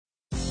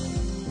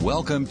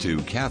Welcome to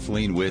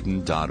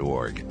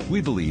KathleenWitten.org.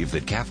 We believe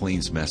that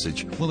Kathleen's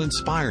message will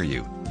inspire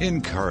you,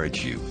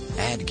 encourage you,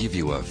 and give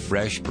you a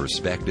fresh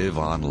perspective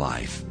on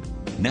life.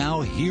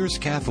 Now, here's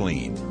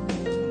Kathleen.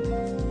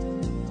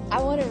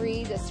 I want to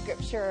read a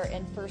scripture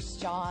in 1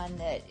 John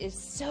that is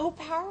so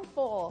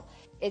powerful.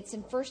 It's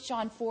in 1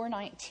 John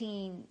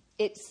 4:19.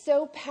 It's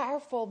so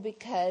powerful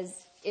because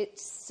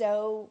it's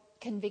so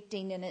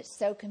convicting, and it's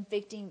so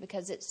convicting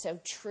because it's so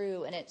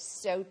true, and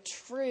it's so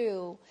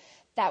true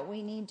that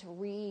we need to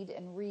read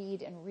and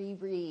read and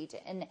reread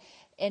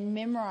and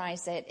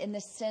memorize it, in the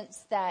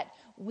sense that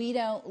we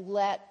don't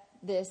let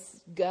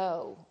this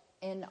go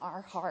in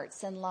our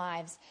hearts and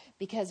lives,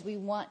 because we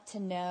want to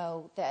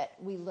know that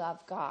we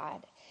love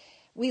God.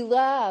 We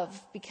love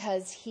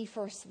because He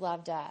first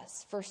loved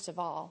us, first of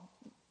all.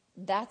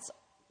 That's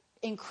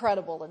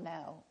incredible to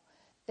know,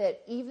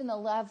 that even the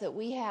love that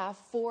we have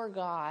for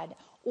God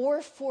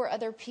or for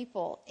other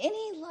people,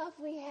 any love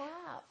we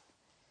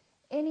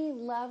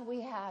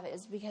have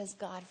is because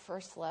God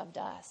first loved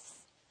us.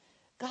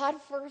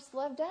 God first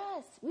loved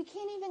us. We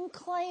can't even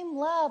claim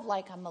love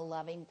like I'm a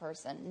loving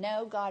person.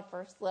 No, God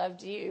first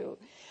loved you.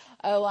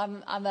 Oh,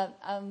 I'm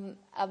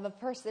a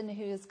person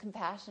who is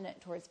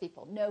compassionate towards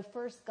people. No,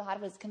 first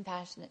God was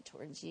compassionate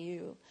towards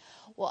you.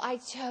 Well, I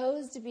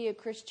chose to be a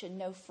Christian.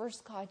 No,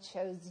 first God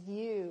chose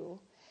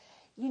you.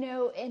 You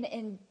know,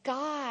 and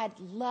God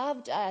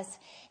loved us.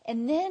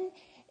 And then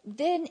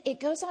it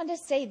goes on to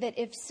say that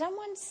if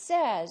someone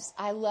says,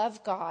 I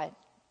love God,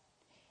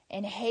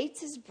 and hates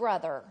his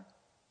brother,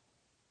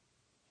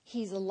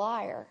 he's a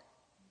liar.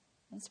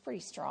 That's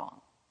pretty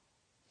strong.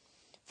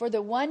 For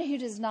the one who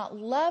does not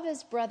love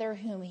his brother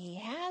whom he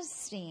has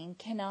seen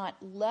cannot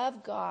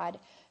love God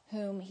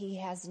whom he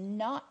has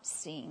not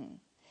seen.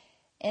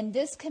 And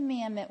this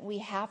commandment we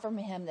have from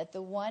him, that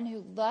the one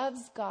who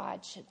loves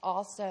God should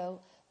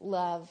also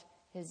love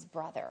his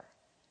brother.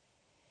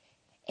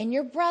 And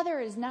your brother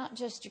is not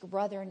just your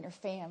brother in your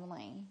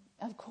family.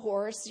 Of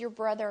course, your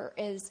brother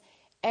is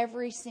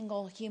every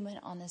single human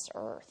on this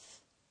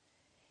earth.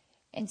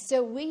 And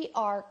so we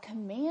are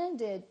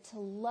commanded to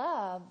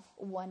love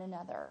one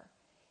another.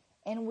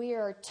 And we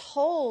are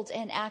told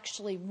and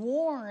actually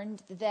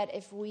warned that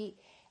if we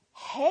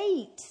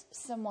hate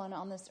someone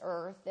on this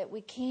earth that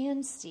we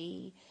can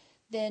see,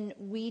 then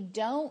we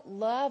don't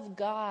love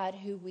God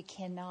who we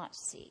cannot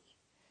see.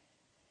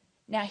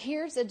 Now,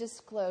 here's a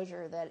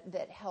disclosure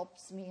that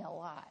helps me a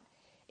lot.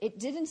 It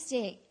didn't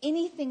say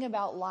anything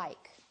about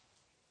like.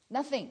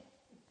 Nothing.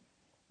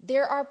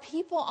 There are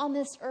people on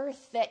this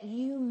earth that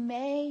you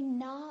may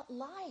not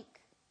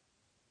like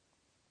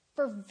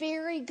for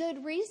very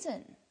good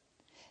reason.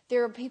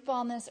 There are people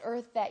on this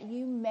earth that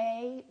you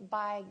may,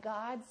 by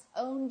God's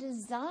own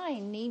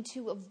design, need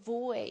to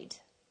avoid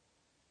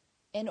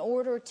in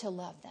order to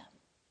love them.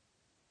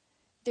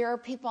 There are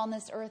people on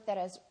this earth that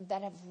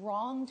have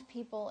wronged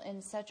people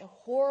in such a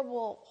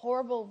horrible,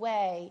 horrible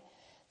way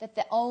that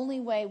the only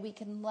way we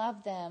can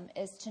love them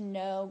is to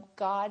know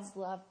God's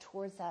love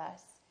towards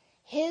us,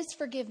 His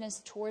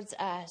forgiveness towards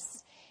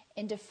us,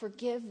 and to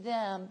forgive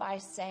them by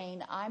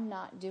saying, I'm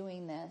not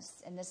doing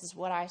this, and this is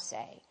what I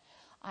say.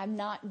 I'm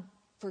not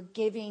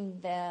forgiving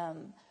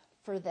them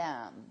for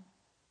them.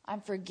 I'm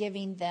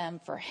forgiving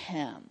them for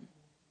Him.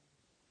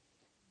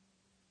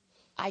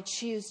 I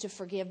choose to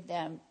forgive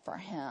them for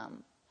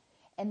Him.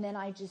 And then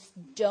I just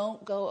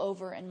don't go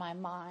over in my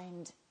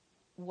mind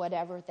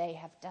whatever they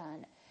have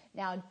done.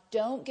 Now,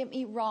 don't get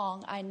me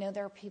wrong. I know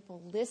there are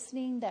people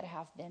listening that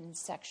have been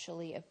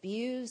sexually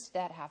abused,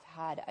 that have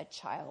had a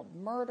child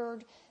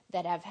murdered,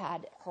 that have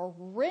had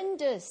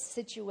horrendous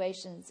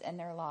situations in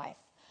their life.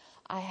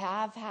 I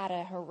have had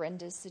a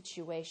horrendous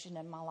situation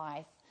in my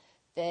life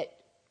that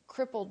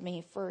crippled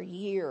me for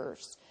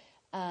years.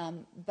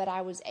 But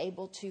I was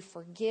able to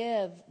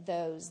forgive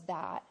those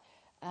that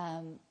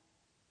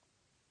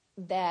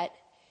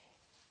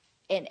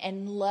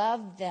and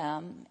love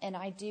them, and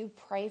I do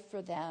pray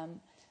for them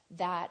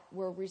that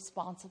were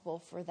responsible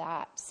for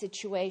that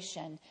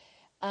situation.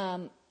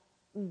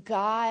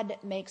 God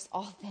makes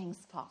all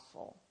things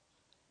possible.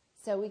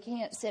 So we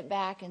can't sit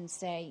back and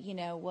say,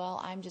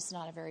 well, I'm just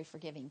not a very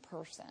forgiving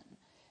person.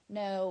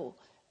 No,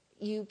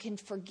 you can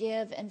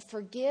forgive, and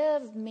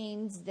forgive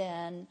means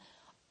then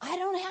I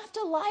don't have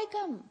to like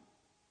them.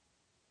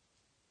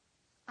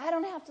 I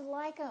don't have to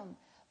like them.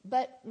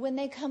 But when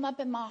they come up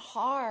in my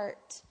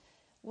heart,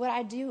 what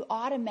I do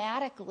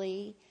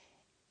automatically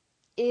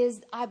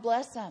is I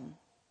bless them.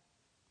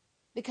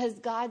 Because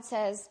God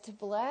says to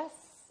bless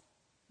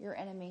your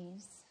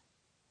enemies,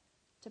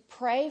 to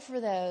pray for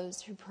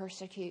those who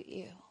persecute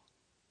you.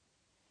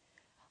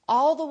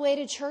 All the way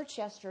to church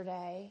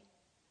yesterday,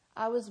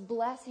 I was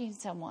blessing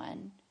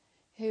someone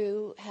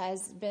who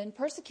has been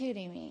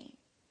persecuting me.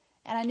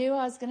 And I knew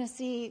I was going to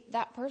see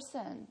that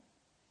person.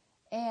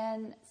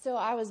 And so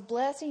I was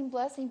blessing.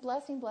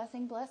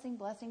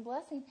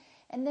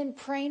 And then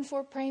praying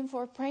for.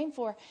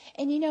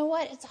 And you know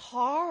what? It's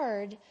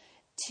hard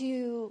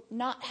to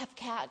not have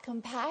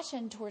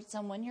compassion towards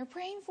someone you're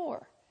praying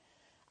for.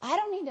 I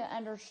don't need to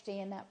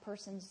understand that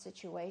person's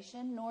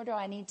situation, nor do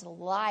I need to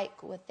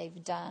like what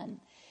they've done.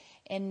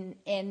 And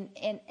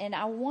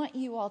I want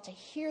you all to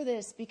hear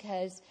this,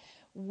 because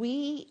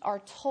we are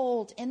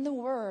told in the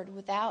Word,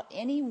 without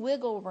any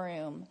wiggle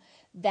room,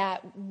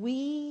 that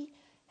we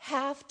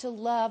have to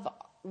love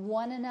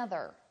one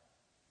another,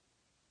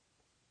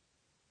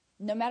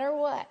 no matter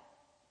what.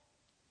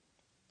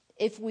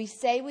 If we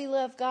say we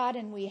love God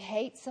and we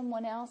hate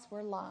someone else,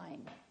 we're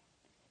lying.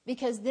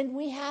 Because then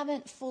we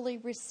haven't fully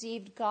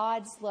received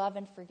God's love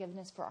and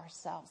forgiveness for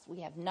ourselves.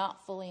 We have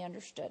not fully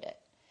understood it.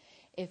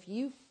 If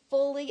you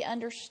fully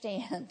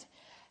understand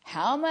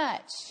how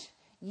much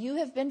you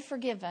have been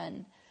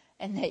forgiven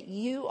and that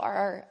you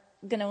are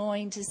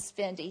going to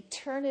spend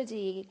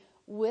eternity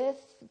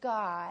with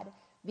God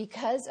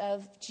because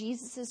of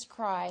Jesus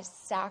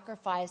Christ's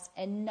sacrifice,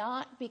 and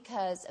not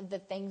because of the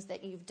things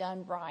that you've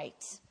done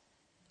right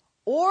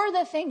or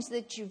the things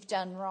that you've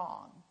done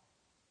wrong,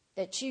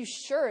 that you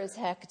sure as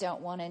heck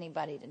don't want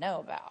anybody to know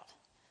about.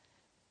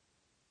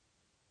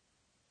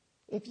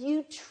 If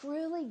you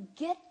truly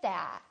get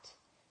that,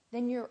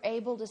 then you're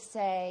able to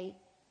say,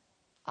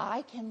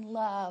 I can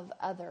love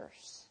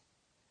others.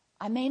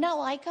 I may not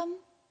like them.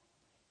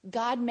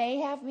 God may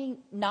have me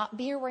not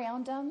be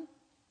around them,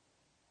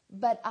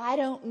 but I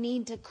don't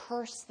need to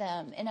curse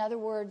them. In other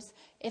words,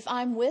 if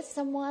I'm with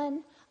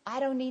someone, I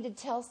don't need to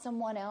tell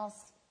someone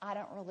else, I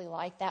don't really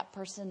like that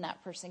person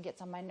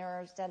gets on my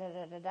nerves,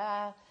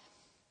 da-da-da-da-da.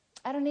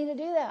 I don't need to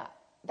do that.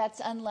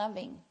 That's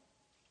unloving.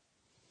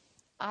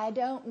 I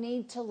don't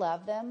need to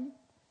love them.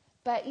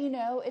 But,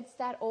 it's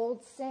that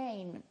old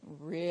saying,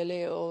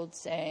 really old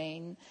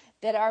saying,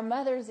 that our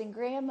mothers and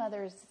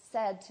grandmothers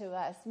said to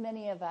us,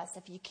 many of us,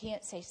 if you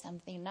can't say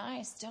something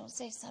nice, don't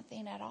say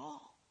something at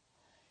all.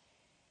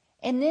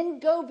 And then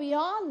go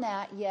beyond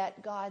that,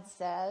 yet God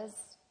says,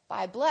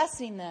 by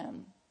blessing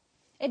them.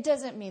 It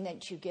doesn't mean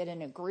that you get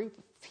in a group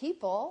of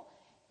people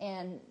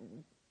and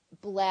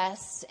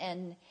bless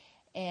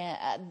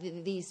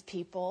these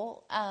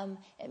people.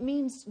 It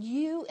means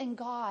you and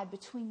God,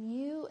 between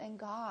you and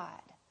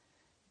God.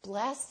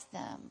 Bless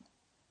them.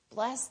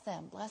 Bless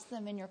them. Bless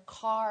them in your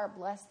car.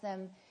 Bless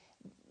them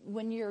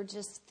when you're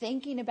just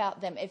thinking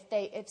about them.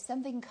 If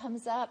something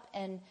comes up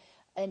and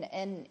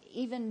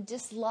even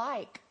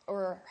dislike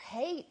or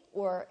hate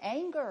or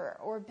anger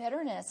or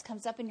bitterness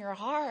comes up in your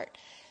heart,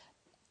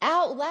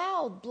 out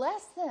loud,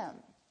 bless them.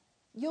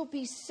 You'll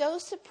be so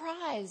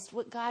surprised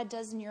what God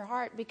does in your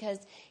heart, because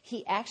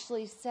He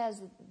actually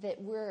says that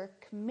we're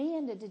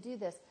commanded to do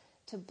this.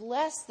 To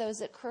bless those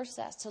that curse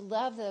us, to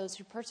love those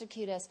who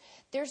persecute us.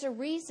 There's a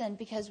reason,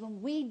 because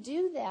when we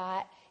do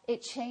that,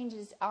 it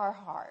changes our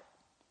heart.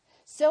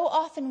 So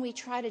often we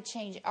try to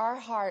change our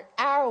heart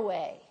our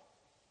way.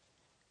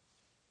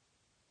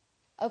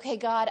 Okay,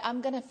 God,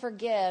 I'm going to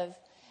forgive.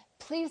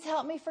 Please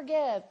help me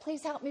forgive.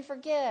 Please help me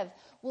forgive.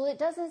 Well, it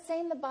doesn't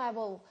say in the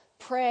Bible,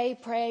 pray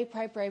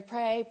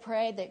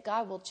that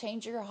God will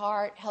change your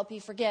heart, help you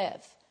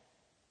forgive.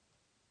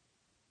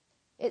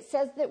 It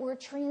says that we're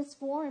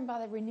transformed by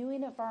the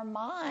renewing of our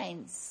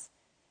minds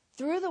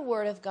through the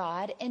Word of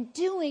God and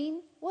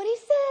doing what He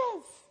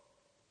says.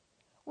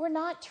 We're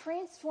not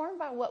transformed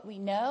by what we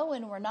know,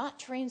 and we're not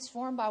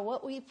transformed by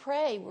what we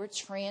pray. We're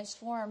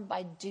transformed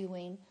by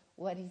doing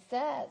what He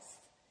says.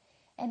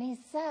 And He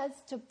says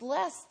to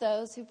bless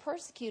those who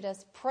persecute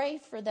us, pray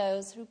for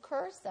those who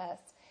curse us.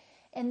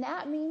 And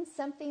that means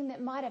something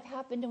that might have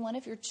happened to one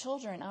of your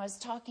children. I was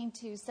talking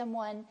to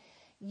someone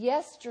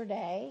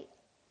yesterday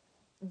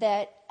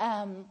that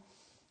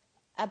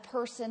a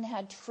person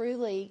had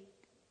truly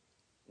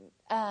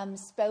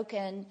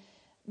spoken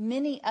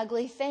many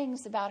ugly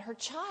things about her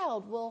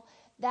child. Well,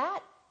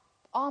 that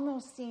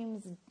almost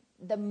seems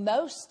the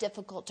most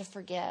difficult to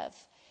forgive.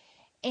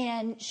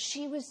 And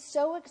she was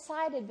so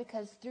excited,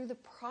 because through the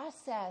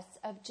process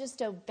of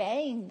just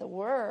obeying the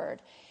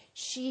Word,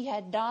 she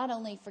had not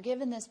only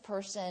forgiven this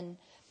person,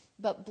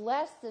 but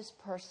blessed this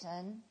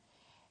person.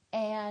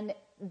 And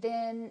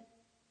then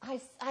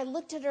I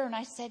looked at her and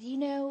I said,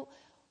 isn't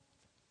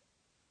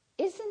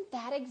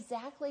that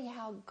exactly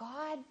how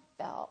God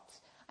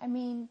felt? I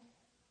mean,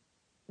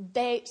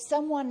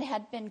 someone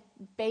had been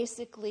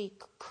basically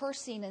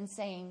cursing and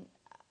saying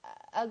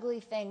ugly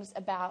things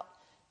about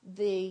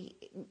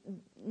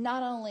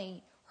not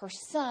only her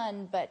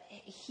son, but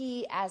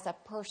he as a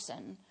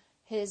person,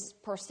 his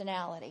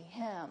personality,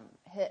 him.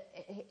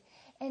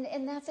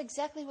 And that's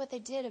exactly what they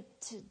did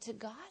to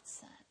God's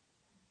son.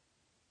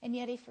 And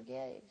yet He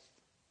forgave.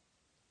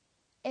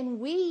 And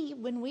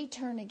when we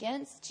turn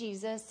against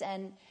Jesus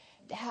and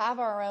have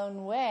our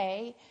own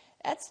way,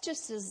 that's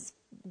just as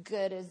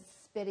good as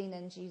spitting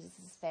in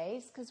Jesus'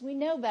 face, because we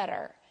know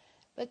better.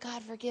 But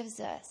God forgives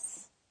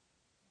us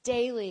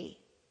daily,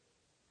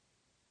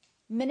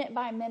 minute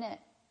by minute.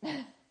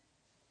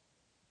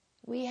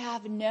 We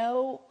have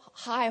no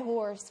high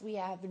horse.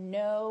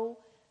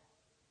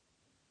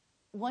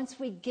 Once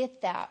we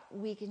get that,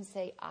 we can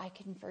say, I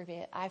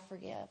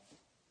forgive.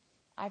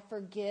 I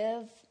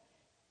forgive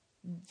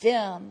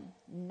them,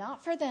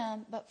 not for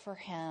them, but for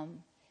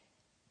him.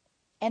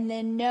 And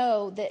then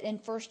know that in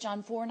 1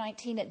 John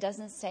 4:19, it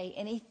doesn't say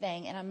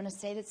anything. And I'm going to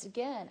say this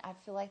again. I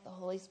feel like the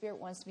Holy Spirit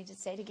wants me to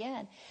say it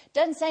again. It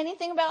doesn't say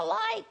anything about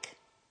like.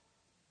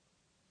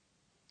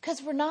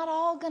 Because we're not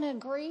all going to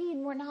agree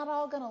and we're not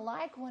all going to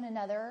like one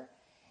another.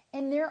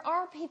 And there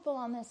are people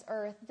on this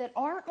earth that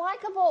aren't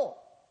likable.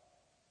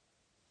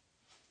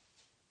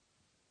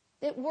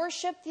 That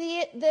worship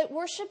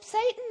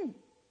Satan.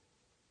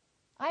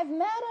 I've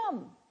met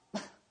them.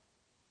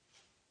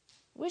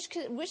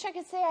 Wish I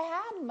could say I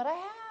hadn't, but I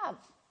have.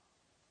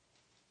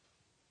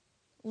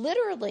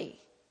 Literally.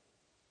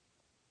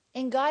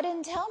 And God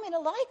didn't tell me to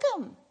like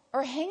them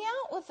or hang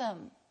out with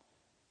them.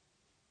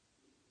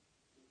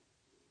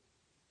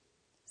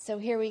 So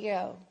here we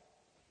go.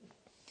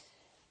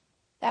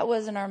 That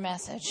wasn't our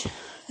message.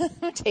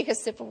 Take a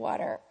sip of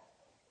water.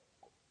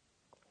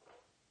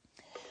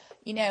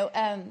 You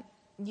know,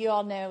 you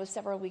all know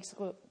several weeks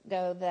ago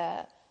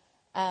the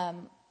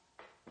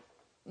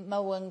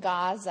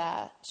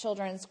Mwangaza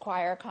Children's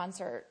Choir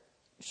concert.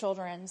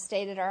 Children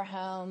stayed at our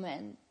home,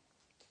 and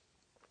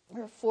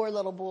there were 4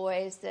 little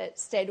boys that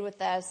stayed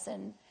with us,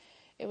 and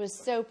it was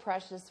so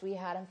precious. We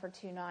had them for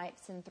 2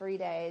 nights and 3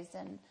 days,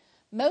 and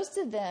most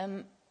of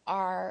them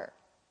are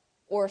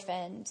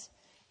orphaned,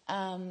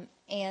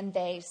 and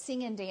they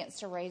sing and dance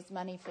to raise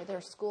money for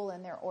their school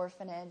and their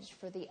orphanage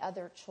for the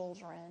other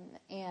children.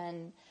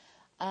 And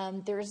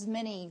there's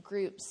many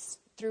groups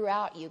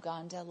throughout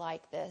Uganda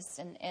like this,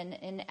 and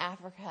in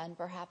Africa and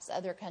perhaps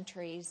other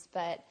countries.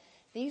 But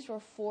these were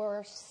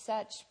 4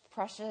 such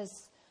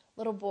precious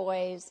little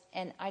boys,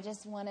 and I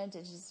just wanted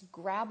to just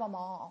grab them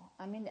all.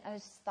 I mean, I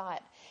just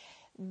thought,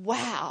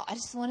 wow, I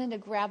just wanted to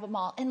grab them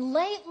all. And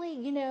lately,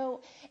 you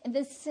know, in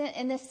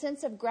this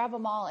sense of grab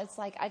them all, it's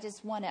like I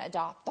just want to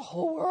adopt the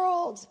whole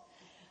world.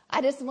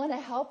 I just want to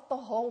help the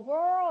whole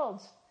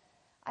world.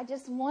 I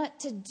just want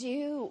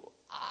to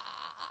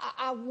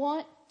I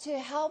want to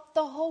help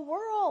the whole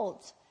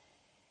world.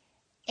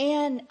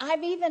 And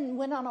I've even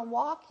went on a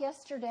walk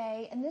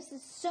yesterday, and this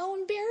is so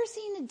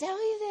embarrassing to tell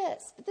you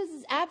this, but this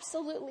is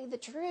absolutely the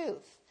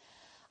truth.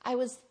 I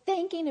was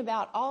thinking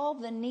about all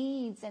the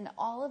needs and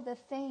all of the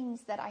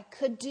things that I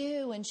could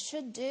do and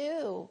should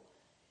do.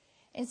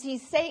 And see,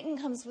 Satan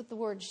comes with the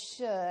word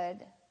should.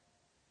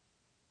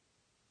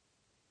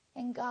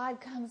 And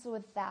God comes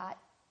with that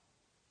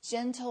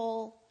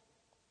gentle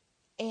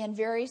and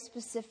very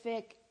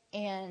specific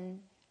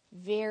and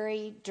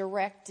very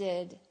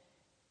directed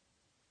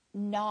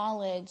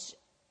knowledge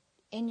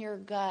in your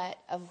gut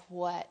of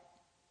what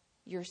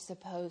you're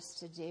supposed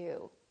to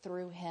do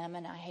through him.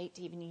 And I hate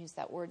to even use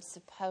that word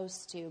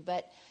supposed to,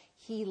 but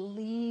he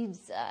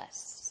leads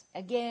us.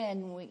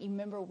 Again, you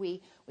remember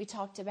we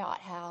talked about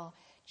how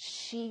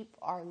sheep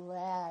are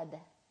led,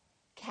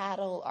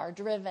 cattle are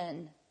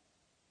driven.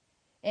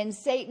 And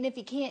Satan, if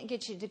he can't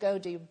get you to go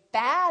do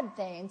bad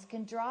things,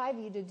 can drive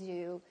you to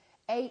do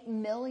 8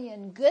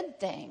 million good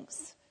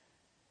things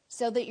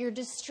so that you're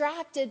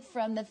distracted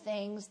from the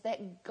things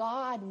that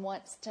God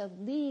wants to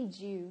lead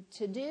you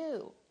to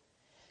do.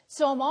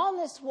 So I'm on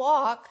this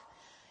walk,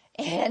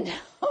 and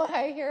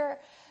I hear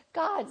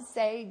God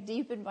say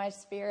deep in my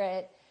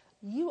spirit,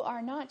 "You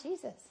are not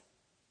Jesus."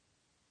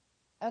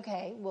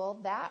 Okay, well,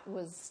 that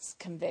was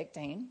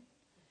convicting,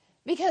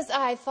 because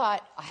I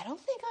thought, I don't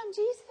think I'm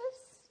Jesus.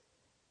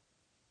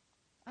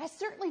 I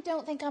certainly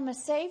don't think I'm a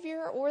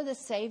savior or the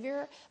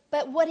savior.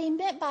 But what he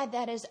meant by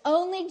that is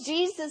only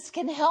Jesus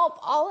can help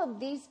all of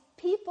these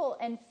people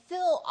and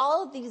fill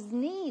all of these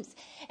needs.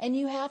 And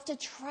you have to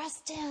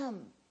trust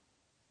him.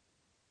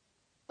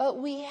 But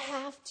we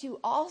have to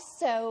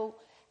also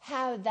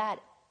have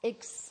that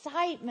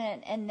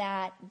excitement and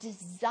that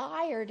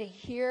desire to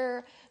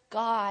hear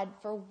God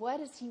for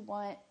what does he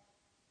want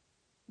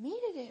me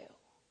to do?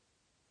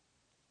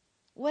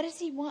 What does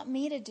he want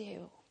me to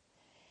do?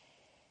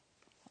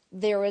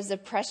 There was a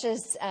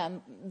precious,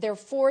 there were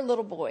 4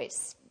 little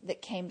boys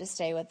that came to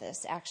stay with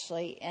us,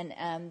 actually.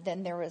 And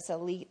then there was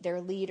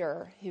their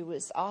leader who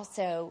was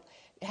also,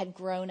 had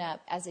grown up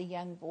as a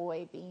young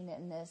boy being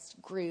in this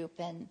group.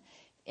 And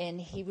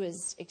he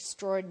was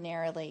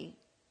extraordinarily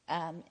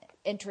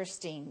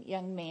interesting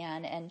young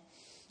man. And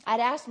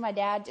I'd asked my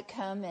dad to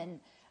come, and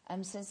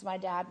since my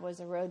dad was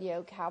a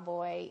rodeo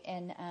cowboy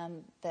and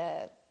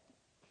the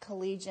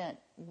collegiate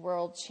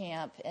world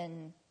champ,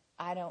 and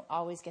I don't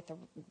always get the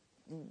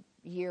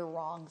year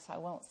wrong, so I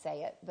won't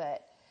say it,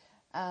 but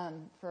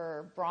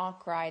for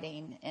bronc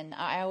riding, and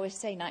I always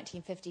say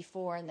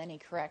 1954, and then he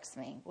corrects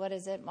me. What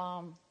is it,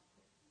 Mom?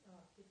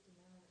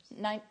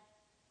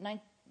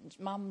 59.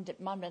 Mom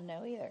didn't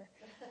know either.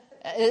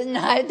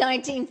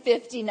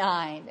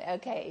 1959.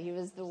 Okay, he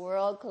was the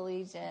world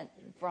collegiate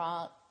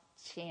bronc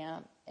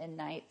champ in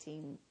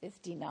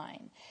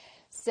 1959.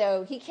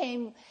 So he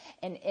came,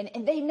 and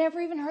they never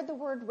even heard the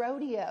word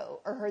rodeo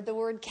or heard the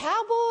word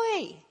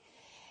cowboy.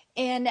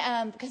 And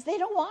because they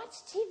don't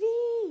watch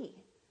TV,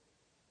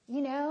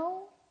 you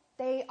know,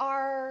 they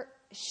are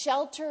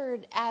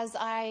sheltered as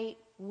I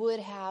would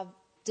have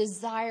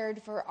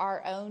desired for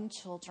our own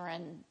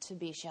children to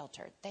be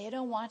sheltered. They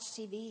don't watch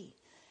TV.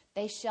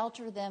 They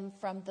shelter them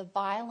from the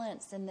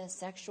violence and the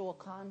sexual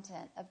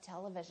content of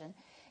television.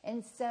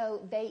 And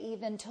so they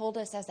even told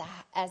us as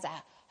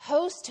a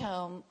host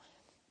home,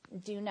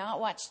 do not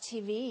watch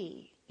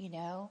TV,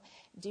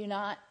 do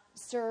not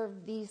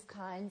serve these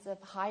kinds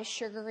of high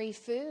sugary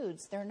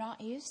foods. They're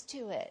not used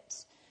to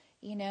it.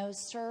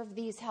 Serve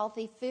these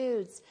healthy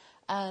foods.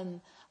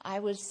 I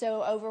was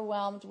so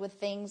overwhelmed with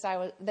things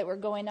that were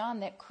going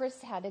on that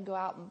Chris had to go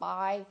out and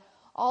buy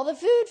all the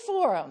food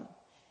for him.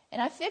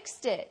 And I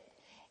fixed it.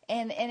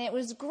 And it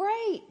was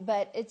great,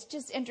 but it's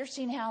just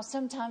interesting how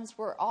sometimes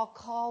we're all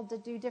called to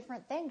do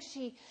different things.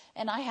 She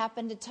and I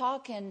happened to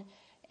talk, and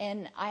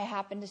I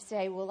happened to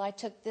say, well, I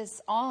took this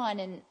on,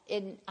 and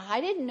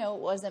I didn't know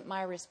it wasn't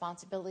my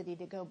responsibility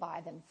to go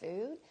buy them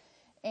food.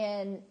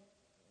 And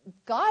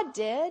God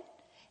did.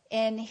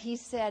 And he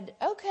said,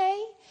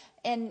 okay,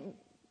 and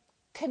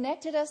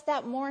connected us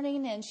that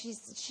morning, and she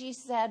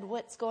said,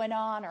 what's going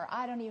on? Or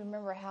I don't even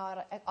remember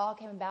how it all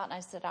came about. And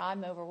I said,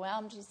 I'm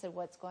overwhelmed. She said,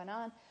 what's going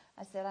on?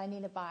 I said, I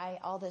need to buy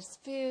all this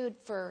food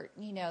for,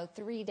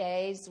 3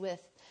 days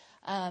with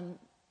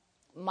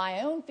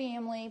my own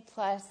family,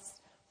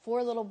 plus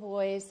 4 little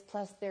boys,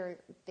 plus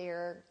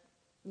their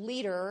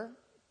leader,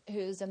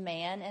 who's a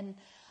man. And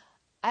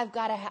I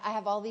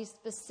have all these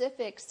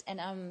specifics,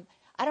 and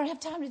I don't have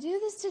time to do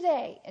this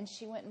today. And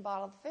she went and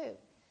bought all the food.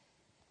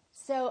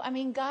 So,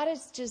 God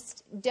is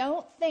just,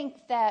 don't think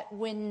that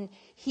when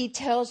he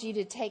tells you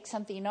to take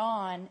something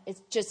on, it's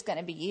just going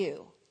to be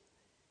you.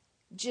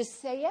 Just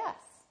say yes.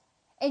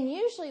 And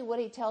usually what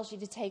he tells you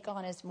to take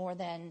on is more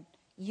than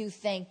you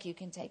think you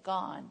can take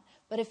on.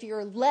 But if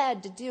you're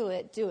led to do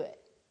it, do it.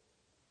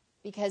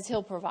 Because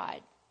he'll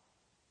provide.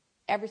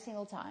 Every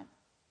single time.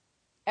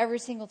 Every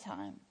single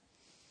time.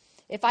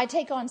 If I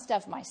take on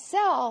stuff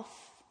myself,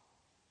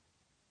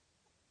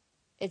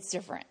 it's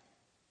different.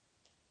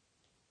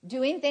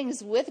 Doing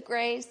things with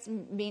grace,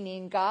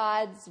 meaning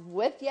God's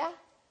with you,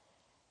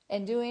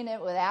 and doing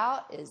it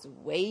without is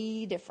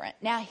way different.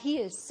 Now, he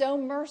is so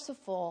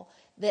merciful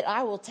that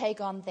I will take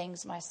on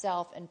things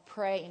myself and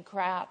pray and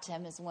cry out to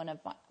him as one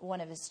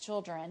of his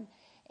children.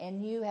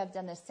 And you have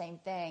done the same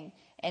thing,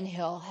 and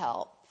he'll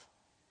help.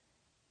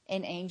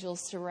 And angels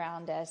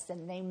surround us,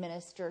 and they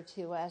minister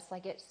to us.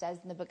 Like it says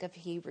in the book of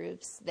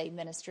Hebrews, they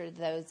minister to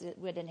those that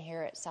would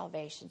inherit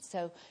salvation.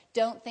 So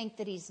don't think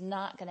that he's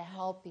not going to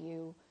help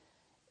you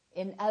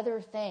in other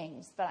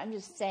things. But I'm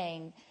just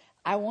saying,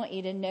 I want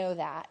you to know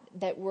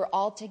that we're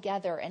all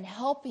together and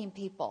helping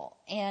people.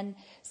 And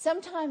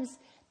sometimes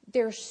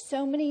there's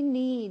so many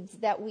needs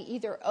that we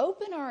either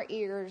open our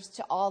ears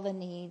to all the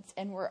needs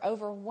and we're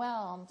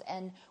overwhelmed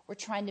and we're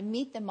trying to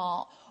meet them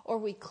all, or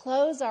we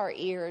close our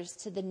ears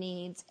to the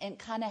needs and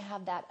kind of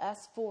have that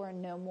us 4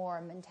 and no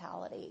more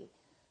mentality,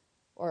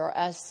 or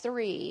us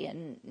 3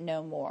 and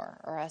no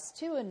more, or us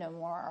 2 and no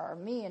more, or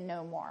me and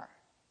no more.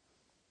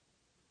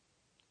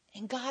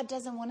 And God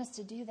doesn't want us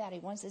to do that. He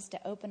wants us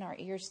to open our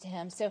ears to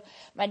him. So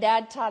my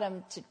dad taught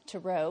him to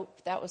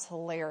rope. That was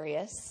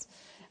hilarious.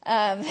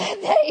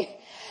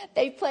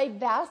 They played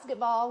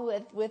basketball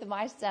with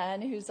my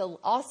son, who's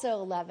also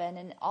 11,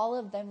 and all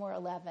of them were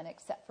 11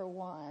 except for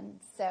one.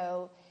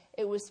 So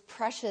it was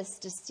precious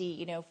to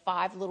see,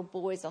 5 little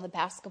boys on the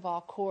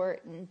basketball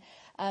court, and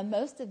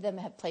most of them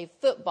had played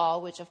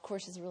football, which of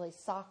course is really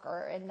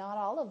soccer, and not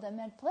all of them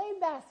had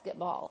played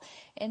basketball.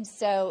 And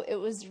so it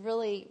was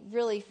really,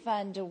 really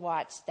fun to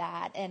watch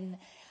that. And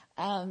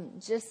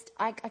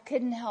I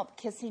couldn't help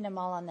kissing them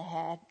all on the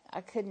head.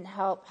 I couldn't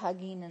help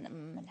hugging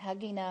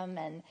them.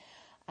 And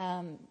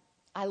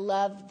I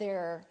loved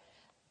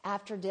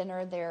after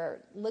dinner,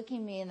 they're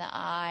looking me in the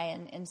eye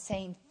and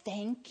saying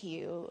thank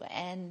you,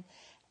 and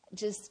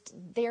just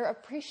their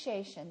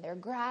appreciation, their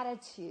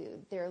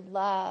gratitude, their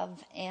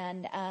love.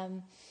 And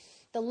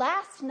the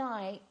last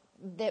night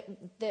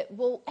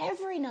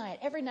every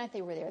night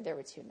they were there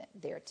were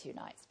 2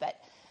 nights,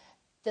 but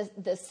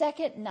the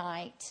second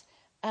night,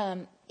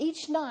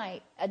 each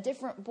night a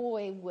different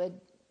boy would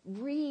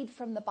read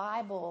from the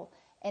Bible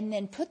and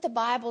then put the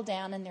Bible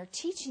down, and they're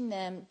teaching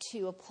them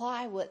to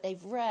apply what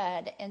they've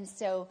read. And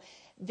so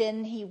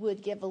then he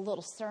would give a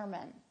little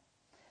sermon.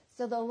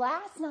 So the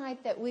last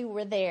night that we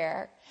were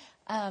there,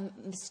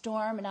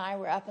 Storm and I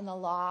were up in the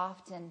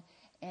loft,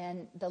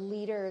 and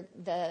the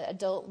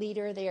adult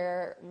leader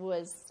there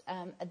was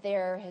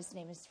there. His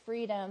name is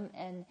Freedom,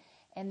 and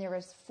there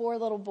was 4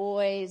 little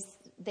boys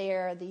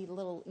there, the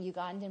little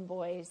Ugandan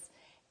boys,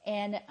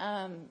 and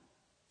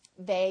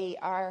they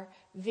are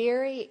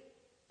very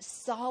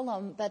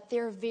solemn, but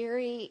they're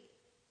very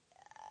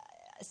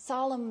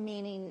solemn,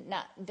 meaning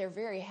they're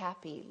very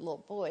happy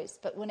little boys.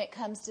 But when it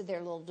comes to their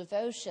little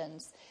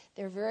devotions,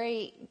 they're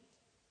very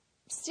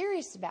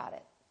serious about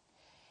it.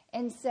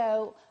 And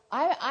so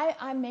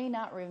I may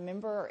not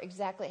remember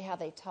exactly how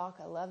they talk.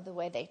 I love the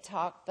way they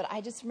talk, but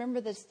I just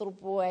remember this little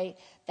boy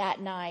that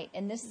night,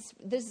 and this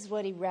is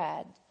what he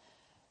read.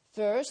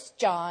 1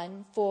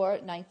 John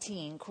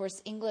 4:19. Of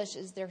course, English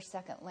is their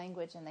second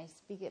language, and they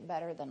speak it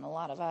better than a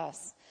lot of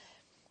us.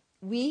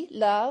 We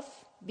love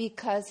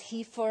because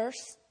he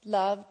first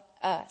loved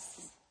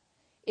us.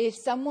 If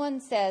someone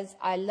says,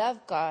 I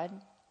love God,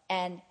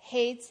 and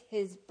hates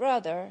his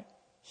brother,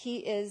 he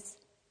is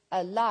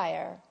a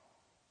liar.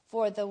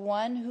 For the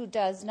one who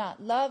does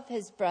not love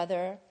his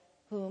brother,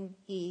 whom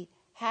he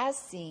has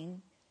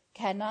seen,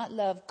 cannot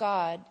love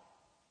God,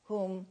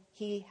 whom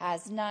he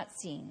has not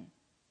seen.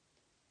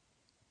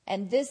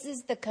 And this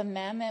is the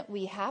commandment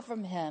we have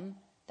from him,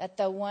 that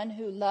the one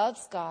who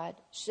loves God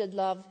should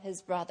love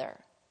his brother.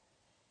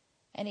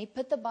 And he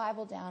put the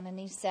Bible down and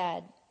he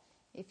said,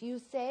 if you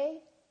say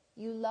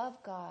you love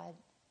God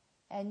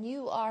and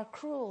you are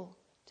cruel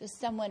to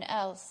someone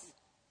else,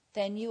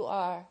 then you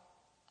are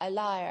a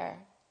liar.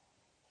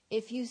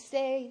 If you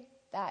say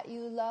that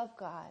you love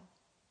God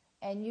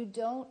and you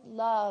don't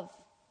love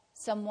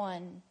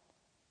someone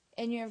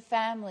in your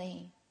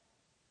family,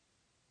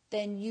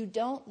 then you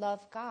don't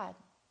love God.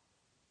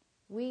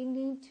 We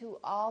need to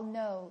all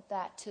know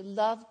that to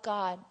love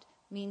God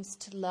means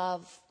to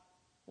love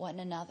one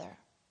another.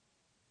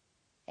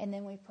 And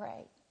then we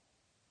prayed.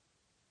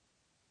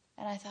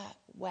 And I thought,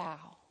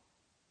 wow,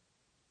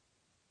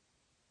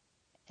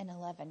 an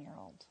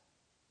 11-year-old.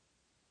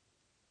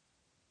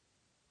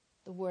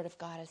 The Word of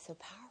God is so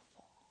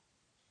powerful.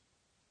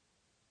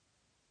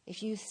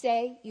 If you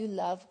say you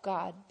love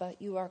God,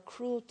 but you are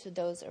cruel to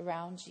those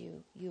around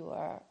you, you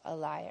are a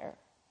liar.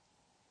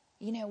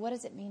 You know, what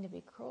does it mean to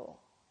be cruel?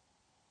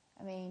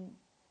 I mean,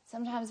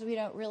 sometimes we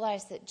don't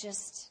realize that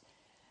just,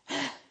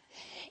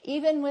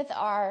 even with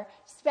our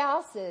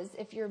spouses,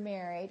 if you're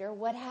married or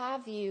what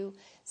have you,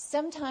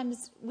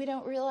 sometimes we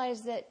don't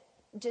realize that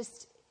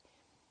just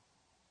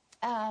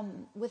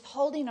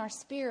withholding our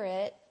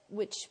spirit,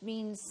 which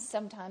means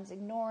sometimes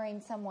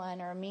ignoring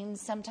someone, or means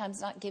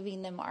sometimes not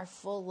giving them our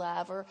full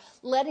love, or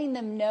letting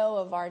them know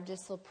of our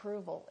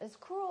disapproval, is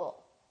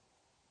cruel.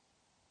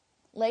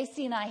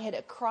 Lacey and I hit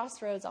a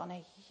crossroads on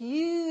a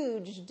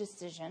huge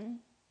decision,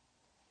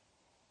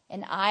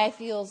 and I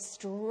feel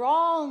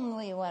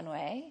strongly one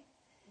way,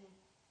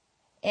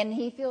 and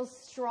he feels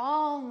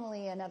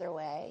strongly another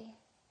way.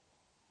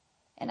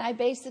 And I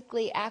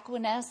basically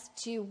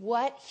acquiesced to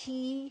what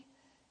he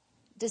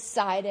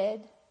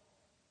decided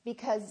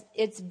because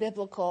it's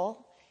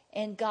biblical,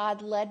 and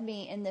God led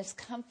me in this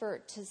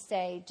comfort to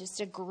say,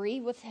 just agree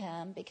with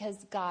him,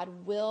 because God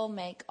will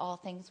make all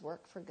things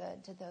work for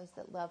good to those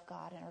that love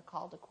God and are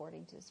called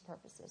according to his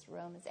purposes,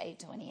 Romans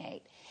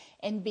 8:28.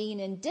 And being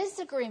in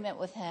disagreement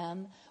with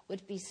him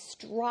would be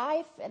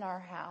strife in our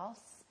house.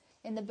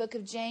 And the book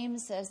of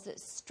James says that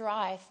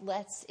strife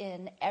lets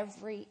in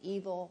every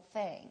evil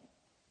thing.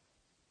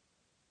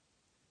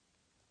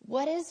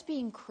 What is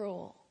being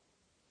cruel?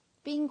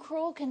 Being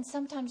cruel can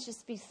sometimes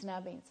just be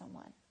snubbing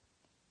someone.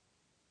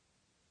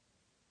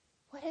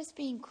 What is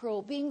being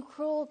cruel? Being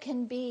cruel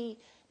can be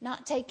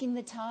not taking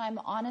the time,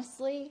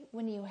 honestly,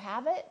 when you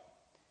have it,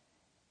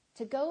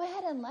 to go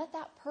ahead and let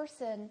that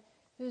person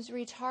who's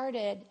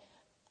retarded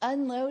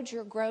unload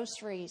your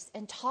groceries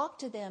and talk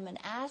to them and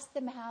ask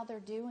them how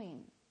they're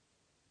doing.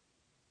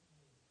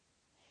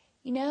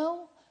 You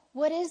know,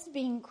 what is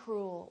being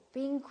cruel?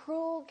 Being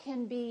cruel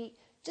can be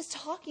just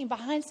talking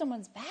behind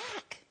someone's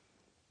back.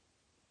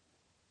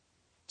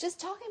 Just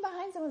talking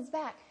behind someone's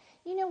back.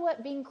 You know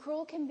what being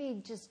cruel can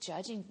be? Just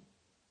judging.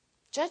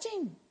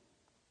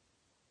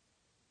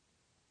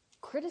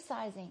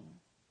 Criticizing.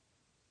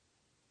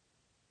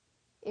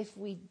 If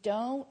we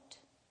don't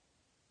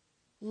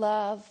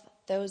love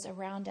those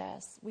around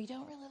us, we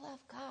don't really love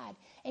God.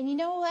 And you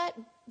know what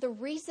the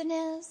reason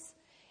is?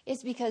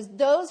 It's because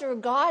those are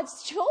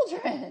God's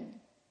children.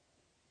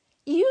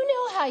 You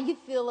know how you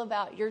feel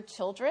about your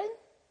children.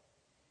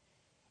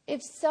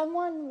 If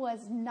someone was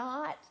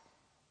not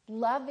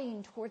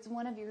loving towards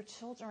one of your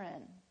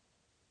children,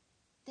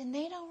 then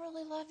they don't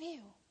really love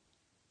you.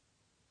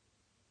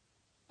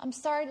 I'm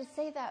sorry to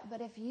say that,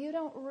 but if you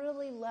don't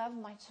really love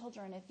my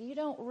children, if you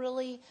don't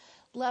really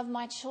love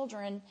my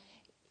children,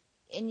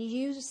 and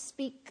you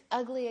speak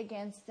ugly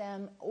against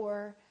them,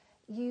 or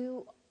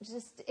you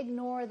just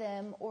ignore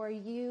them, or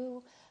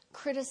you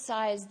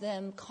criticize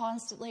them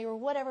constantly, or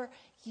whatever,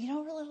 you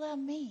don't really love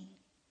me.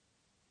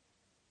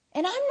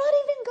 And I'm not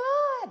even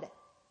God.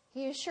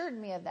 He assured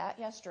me of that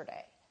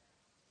yesterday.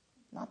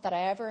 Not that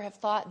I ever have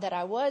thought that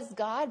I was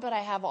God, but I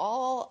have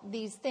all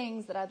these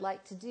things that I'd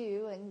like to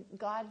do, and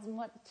God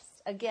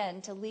wants,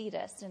 again, to lead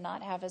us and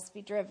not have us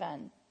be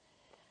driven.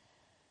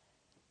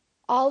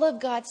 All of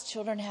God's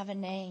children have a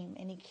name,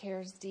 and he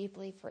cares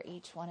deeply for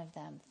each one of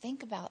them.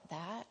 Think about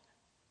that.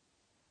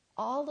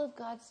 All of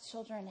God's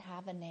children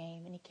have a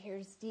name, and he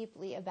cares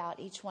deeply about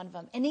each one of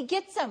them. And he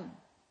gets them.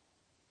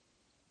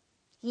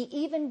 He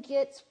even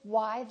gets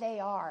why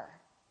they are.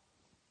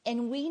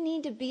 And we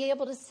need to be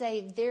able to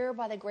say, there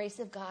by the grace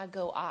of God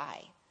go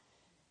I.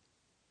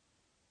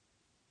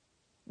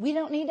 We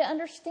don't need to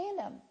understand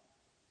them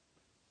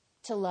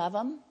to love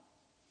them.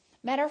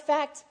 Matter of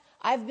fact,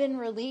 I've been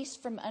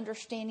released from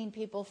understanding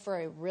people for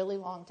a really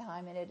long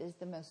time, and it is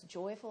the most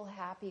joyful,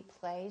 happy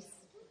place.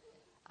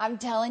 I'm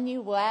telling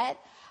you what,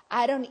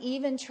 I don't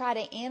even try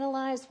to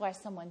analyze why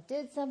someone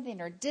did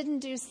something or didn't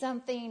do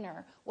something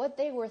or what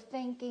they were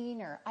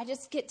thinking, or I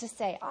just get to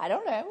say, I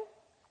don't know.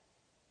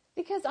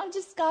 Because I'm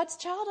just God's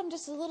child. I'm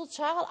just a little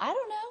child. I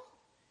don't know.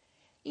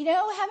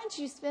 Haven't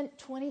you spent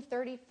 20,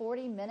 30,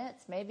 40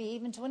 minutes, maybe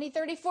even 20,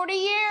 30, 40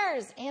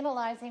 years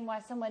analyzing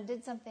why someone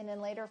did something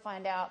and later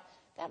find out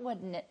that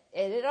wasn't it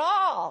at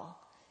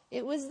all?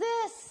 It was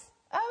this.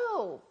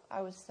 Oh,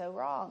 I was so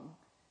wrong.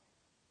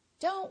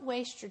 Don't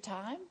waste your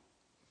time.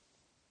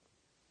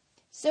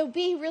 So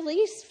be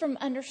released from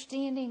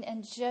understanding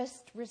and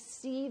just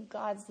receive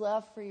God's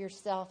love for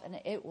yourself, and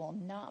it will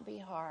not be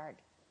hard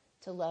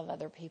to love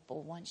other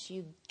people once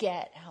you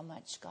get how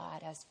much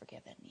God has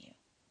forgiven you.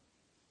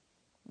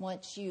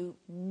 Once you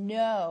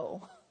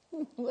know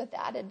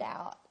without a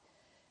doubt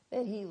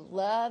that he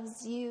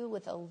loves you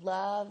with a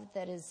love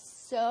that is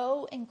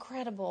so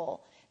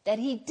incredible that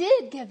he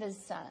did give his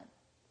son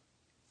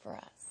for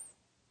us.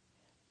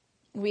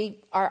 We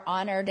are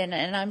honored,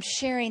 and I'm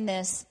sharing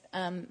this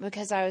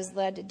because I was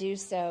led to do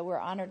so. We're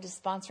honored to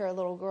sponsor a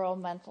little girl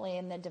monthly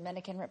in the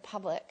Dominican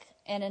Republic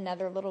and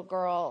another little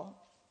girl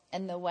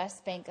in the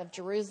West Bank of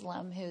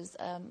Jerusalem who's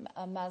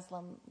a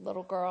Muslim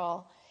little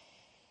girl,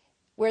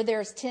 where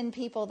there's 10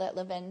 people that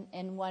live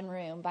in one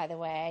room, by the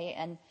way.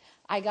 And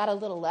I got a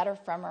little letter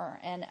from her,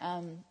 and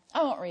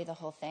I won't read the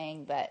whole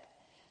thing, but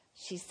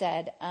she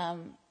said,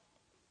 I'll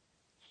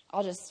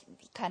just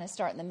kind of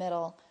start in the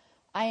middle.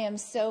 I am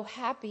so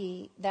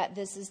happy that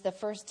this is the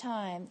first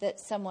time that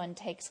someone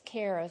takes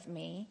care of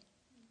me.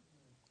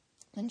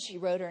 And she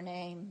wrote her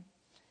name,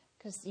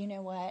 because you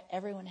know what?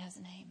 Everyone has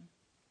a name.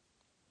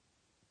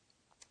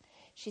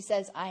 She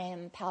says, I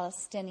am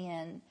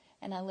Palestinian,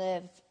 and I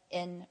live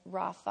in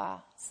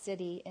Rafah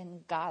city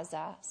in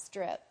Gaza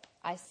Strip.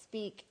 I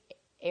speak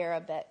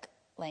Arabic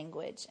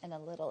language and a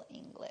little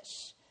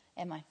English.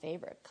 And my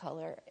favorite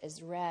color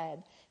is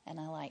red, and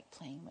I like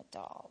playing with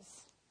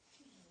dolls.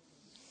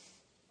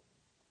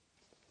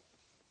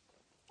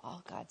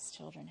 All God's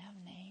children have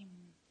a name.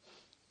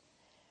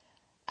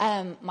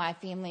 My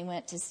family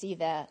went to see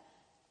the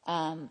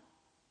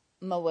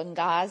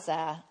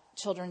Mwangaza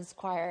Children's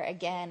Choir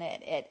again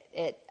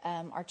at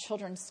our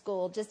children's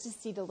school, just to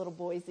see the little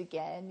boys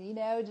again,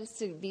 just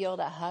to be able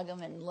to hug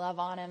them and love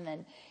on them.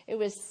 And it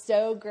was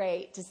so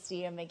great to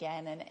see them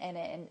again,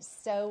 and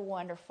so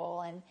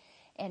wonderful.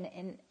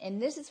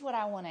 And this is what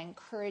I want to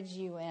encourage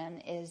you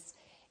in is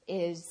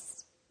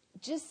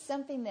just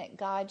something that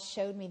God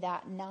showed me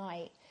that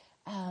night.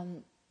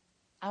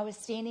 I was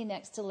standing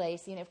next to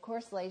Lacey, and of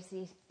course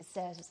Lacey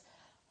says,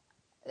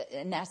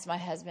 and that's my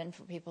husband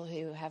for people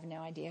who have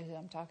no idea who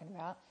I'm talking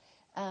about,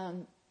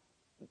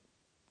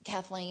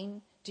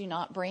 Kathleen, do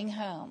not bring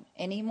home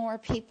any more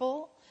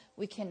people.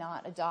 We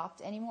cannot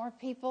adopt any more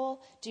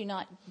people. Do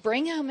not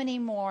bring home any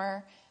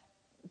more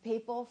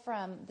people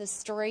from the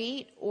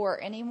street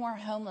or any more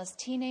homeless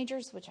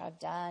teenagers, which I've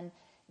done.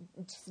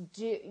 Just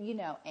do,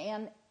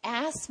 and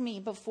ask me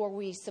before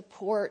we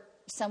support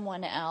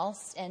someone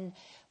else, and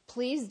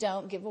please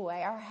don't give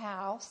away our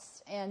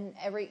house and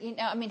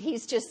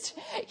he's just,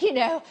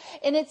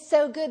 and it's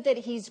so good that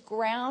he's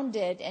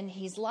grounded and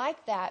he's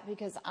like that,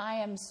 because I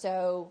am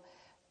so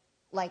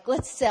like,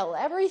 let's sell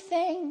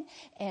everything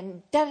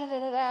and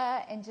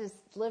and just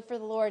live for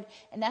the Lord.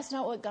 And that's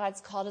not what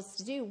God's called us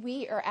to do.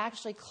 We are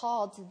actually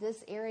called to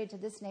this area, to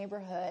this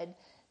neighborhood,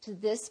 to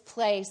this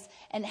place.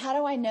 And how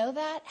do I know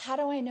that? How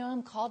do I know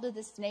I'm called to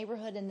this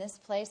neighborhood and this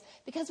place?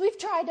 Because we've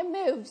tried to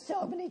move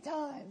so many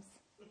times.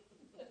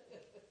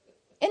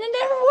 And it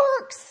never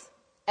works,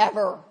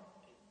 ever.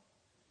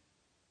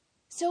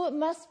 So it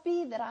must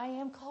be that I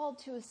am called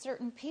to a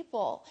certain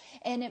people,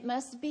 and it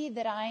must be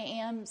that I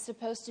am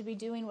supposed to be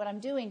doing what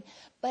I'm doing.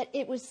 But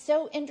it was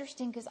so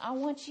interesting, because I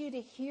want you to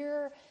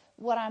hear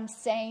what I'm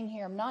saying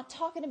here. I'm not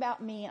talking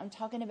about me, I'm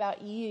talking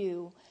about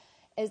you.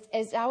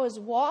 As I was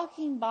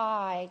walking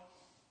by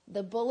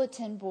the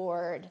bulletin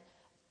board,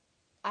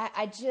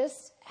 I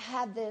just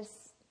had this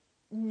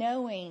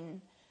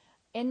knowing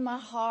in my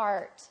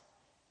heart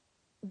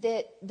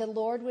that the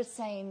Lord was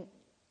saying,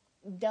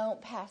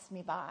 don't pass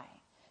me by.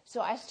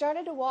 So I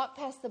started to walk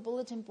past the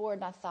bulletin board,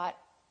 and I thought,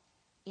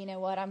 you know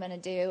what I'm going to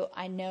do?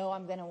 I know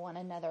I'm going to want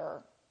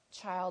another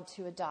child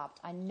to adopt.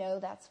 I know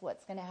that's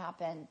what's going to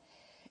happen.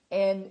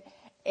 And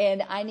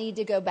I need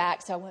to go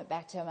back. So I went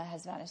back to my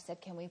husband and I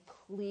said, can we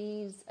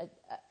please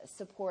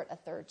support a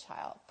third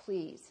child,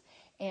 please?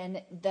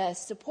 And the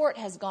support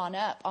has gone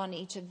up on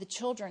each of the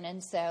children.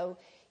 And so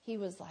he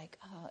was like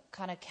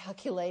kind of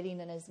calculating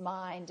in his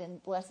mind,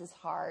 and bless his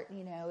heart,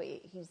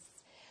 he's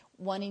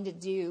wanting to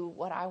do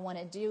what I want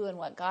to do and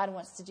what God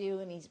wants to do.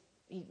 And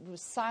he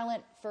was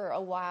silent for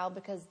a while,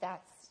 because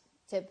that's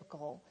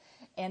typical.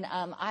 And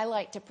I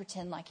like to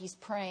pretend like he's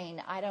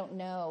praying. I don't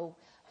know.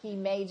 He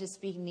may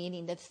just be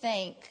needing to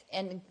think,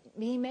 and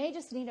he may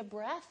just need a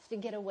breath to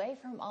get away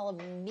from all of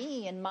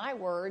me and my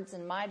words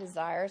and my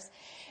desires.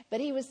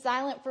 But he was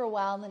silent for a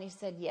while, and then he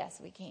said, yes,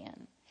 we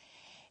can.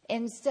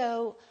 And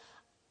so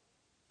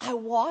I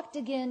walked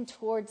again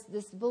towards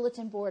this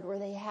bulletin board where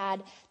they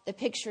had the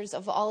pictures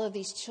of all of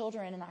these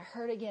children, and I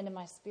heard again in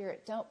my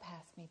spirit, don't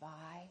pass me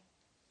by.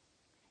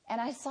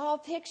 And I saw a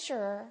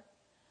picture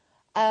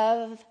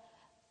of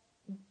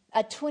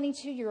a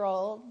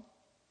 22-year-old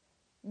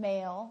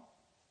male,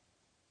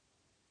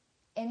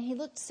 and he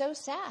looked so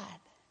sad.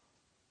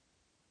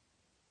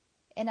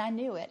 And I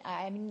knew it.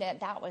 I mean,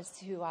 that was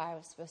who I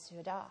was supposed to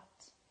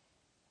adopt.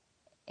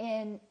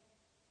 And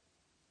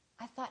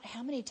I thought,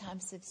 how many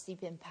times has he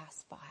been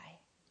passed by?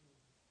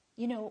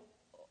 You know,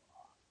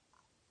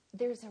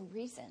 there's a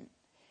reason.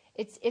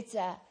 It's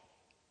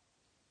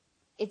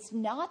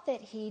not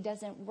that he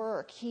doesn't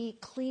work. He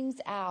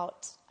cleans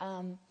out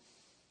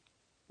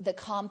the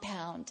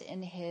compound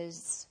in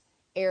his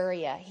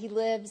area. He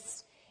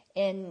lives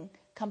in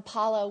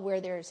Kampala,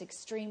 where there's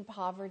extreme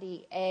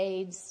poverty,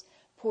 AIDS,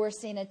 poor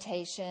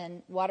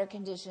sanitation, water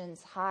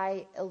conditions,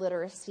 high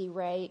illiteracy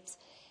rates,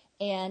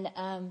 and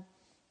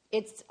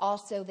it's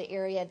also the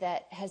area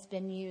that has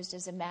been used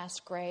as a mass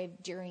grave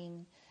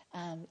during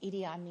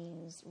Idi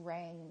Amin's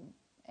reign,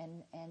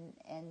 and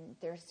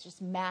there's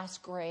just mass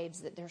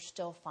graves that they're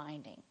still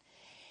finding.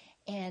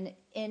 And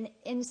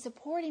in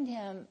supporting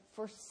him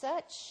for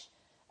such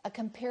a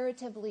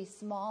comparatively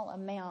small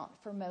amount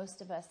for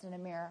most of us in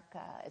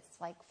America, it's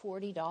like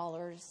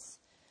 $40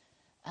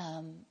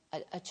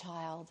 a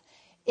child.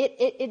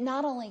 It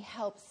not only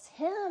helps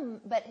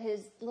him, but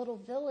his little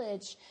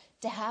village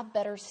to have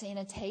better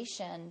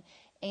sanitation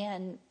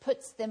and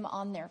puts them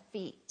on their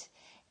feet.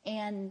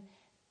 And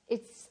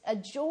it's a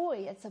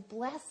joy, it's a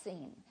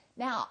blessing.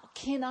 Now,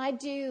 can I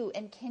do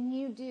and can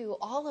you do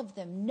all of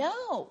them?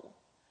 No.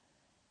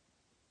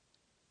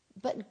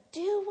 But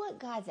do what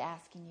God's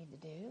asking you to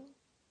do.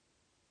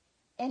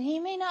 And he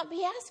may not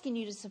be asking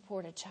you to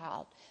support a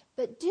child,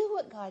 but do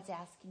what God's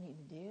asking you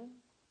to do.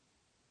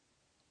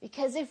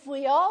 Because if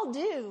we all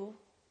do,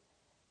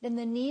 then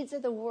the needs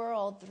of the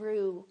world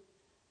through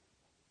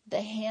the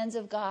hands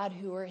of God,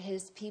 who are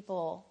his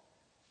people,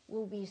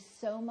 will be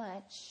so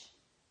much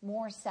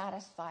more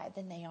satisfied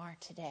than they are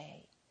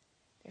today.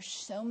 There's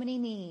so many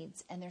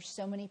needs, and there's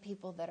so many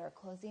people that are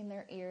closing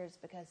their ears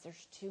because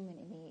there's too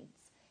many needs,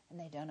 and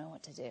they don't know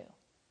what to do.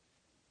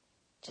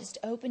 Just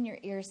open your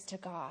ears to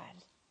God.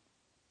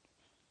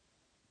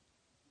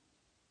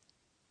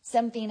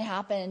 Something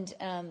happened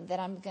that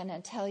I'm going to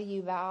tell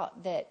you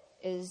about that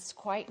is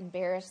quite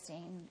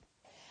embarrassing.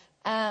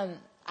 I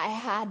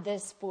had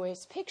this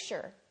boy's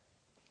picture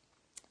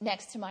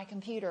next to my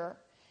computer,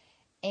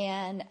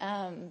 and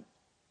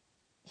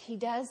he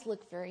does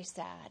look very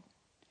sad.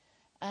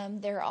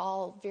 They're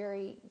all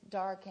very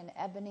dark and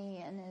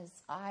ebony, and his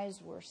eyes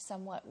were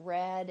somewhat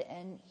red,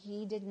 and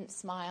he didn't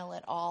smile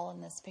at all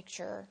in this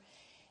picture.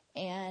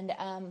 And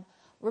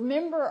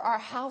remember, our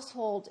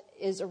household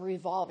is a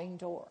revolving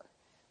door.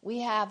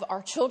 We have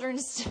our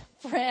children's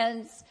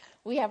friends.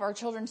 We have our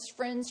children's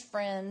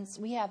friends.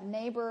 We have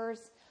neighbors.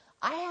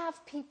 I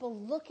have people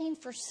looking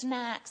for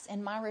snacks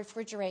in my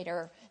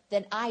refrigerator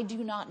that I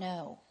do not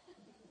know.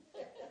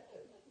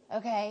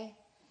 Okay?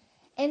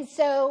 And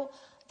so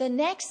the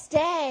next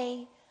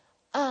day,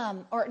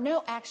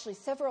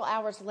 several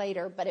hours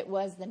later, but it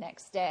was the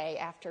next day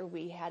after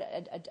we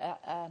had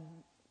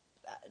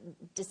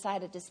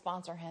decided to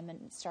sponsor him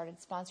and started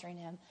sponsoring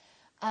him,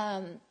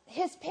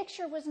 his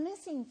picture was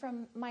missing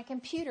from my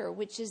computer,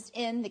 which is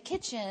in the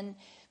kitchen,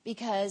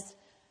 because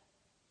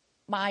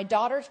my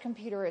daughter's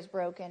computer is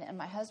broken and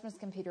my husband's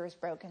computer is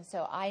broken.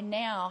 So I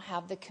now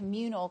have the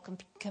communal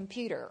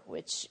computer,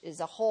 which is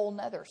a whole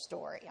nother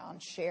story on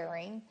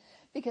sharing,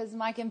 because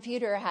my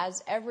computer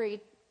has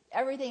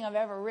everything I've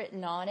ever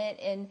written on it,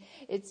 and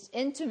it's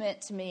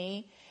intimate to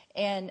me.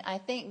 And I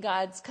think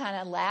God's kind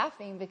of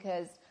laughing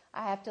because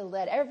I have to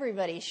let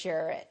everybody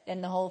share it,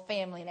 and the whole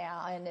family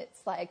now. And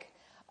it's like,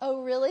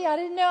 oh, really? I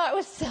didn't know I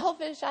was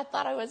selfish. I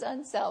thought I was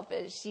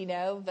unselfish,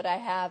 but I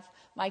have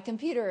my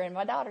computer in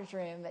my daughter's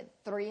room at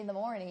 3 a.m.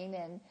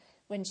 and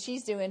when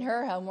she's doing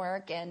her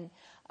homework, and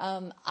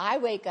I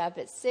wake up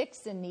at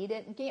 6 and need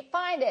it and can't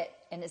find it,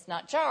 and it's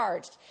not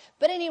charged.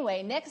 But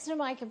anyway, next to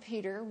my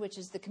computer, which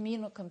is the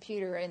communal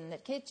computer in the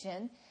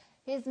kitchen,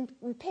 his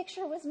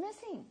picture was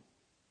missing.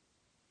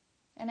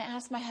 And I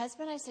asked my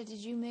husband, I said, did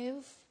you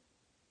move?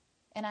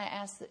 And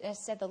I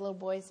said the little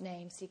boy's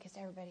name, because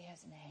everybody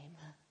has a name.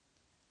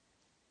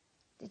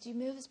 Did you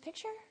move his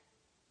picture?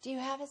 Do you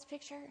have his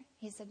picture?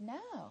 He said,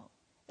 no,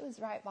 it was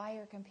right by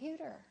your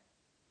computer.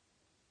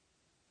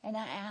 And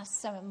I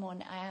asked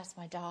someone, I asked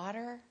my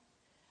daughter,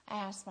 I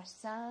asked my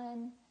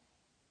son,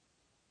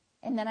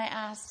 and then I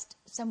asked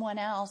someone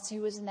else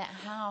who was in that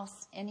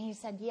house, and he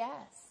said, yes.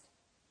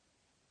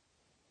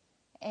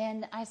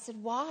 And I said,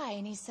 why?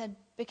 And he said,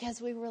 because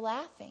we were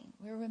laughing.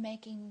 We were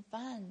making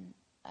fun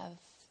of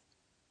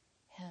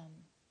him.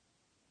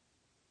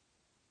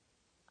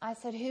 I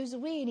said, who's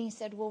we? And he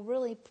said, well,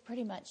 really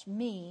pretty much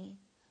me.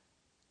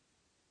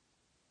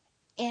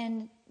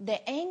 And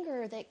the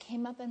anger that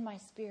came up in my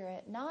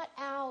spirit, not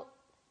out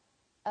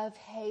of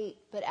hate,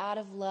 but out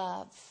of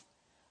love,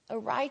 a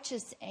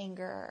righteous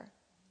anger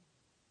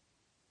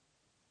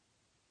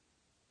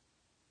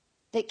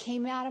that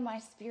came out of my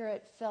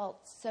spirit,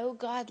 felt so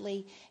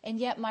godly, and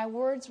yet my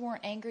words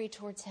weren't angry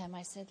towards him.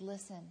 I said,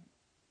 listen,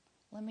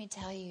 let me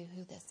tell you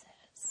who this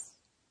is.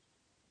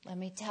 Let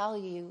me tell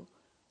you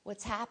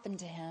what's happened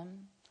to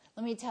him.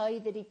 Let me tell you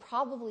that he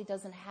probably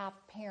doesn't have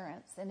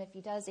parents. And if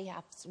he does, he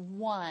has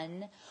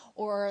one.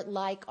 Or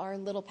like our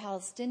little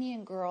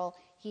Palestinian girl,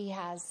 he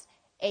has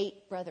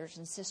 8 brothers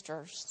and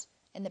sisters,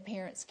 and the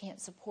parents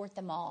can't support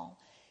them all.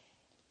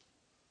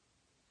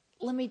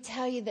 Let me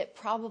tell you that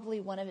probably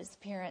one of his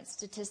parents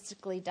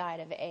statistically died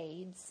of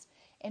AIDS.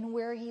 And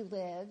where he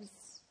lives,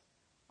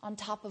 on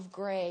top of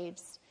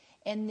graves,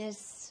 and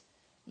this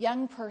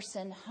young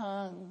person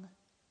hung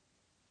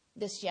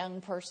this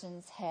young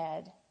person's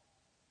head.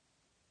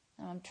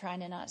 I'm trying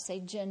to not say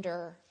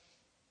gender.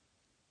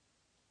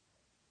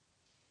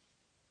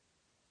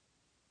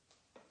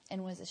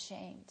 And was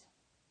ashamed.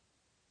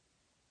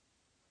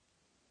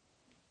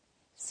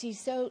 See,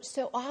 so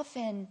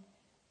often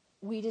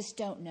we just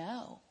don't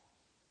know.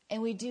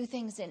 And we do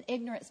things in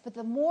ignorance. But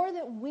the more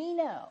that we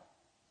know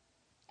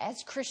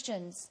as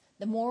Christians,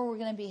 the more we're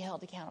going to be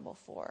held accountable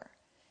for.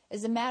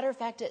 As a matter of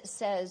fact, it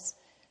says,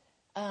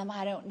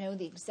 I don't know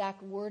the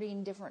exact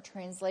wording, different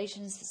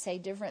translations say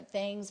different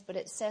things, but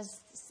it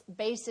says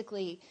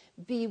basically,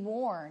 be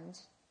warned.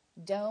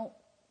 Don't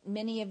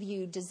many of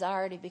you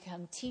desire to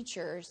become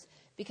teachers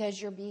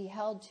because you'll be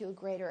held to a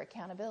greater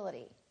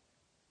accountability.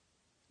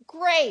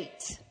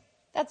 Great.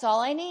 That's all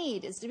I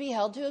need, is to be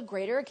held to a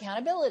greater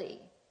accountability.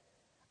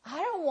 I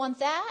don't want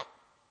that.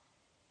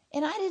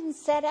 And I didn't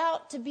set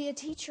out to be a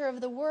teacher of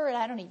the word.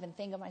 I don't even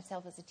think of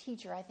myself as a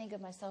teacher. I think of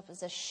myself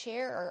as a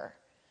sharer.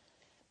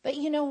 But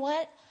you know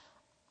what?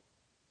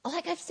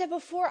 Like I've said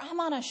before, I'm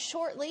on a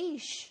short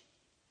leash.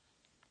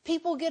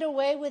 People get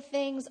away with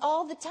things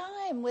all the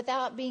time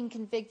without being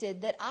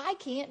convicted that I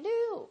can't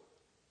do.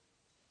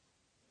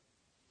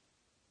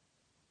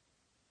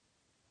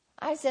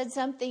 I said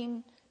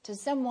something to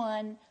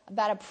someone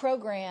about a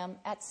program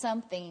at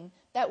something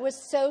that was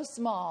so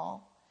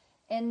small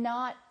and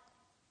not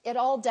at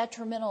all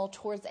detrimental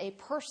towards a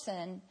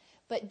person,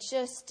 but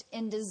just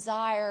in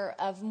desire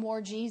of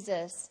more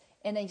Jesus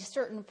in a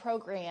certain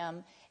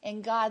program.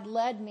 And God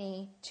led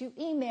me to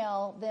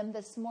email them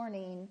this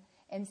morning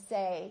and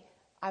say,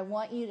 I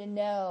want you to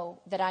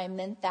know that I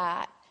meant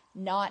that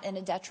not in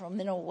a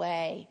detrimental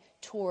way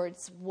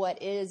towards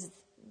what is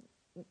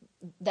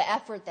the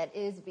effort that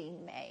is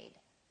being made.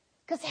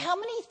 Because how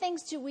many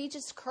things do we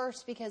just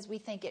curse because we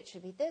think it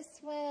should be this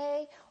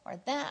way or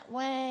that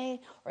way,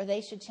 or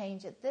they should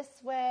change it this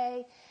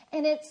way?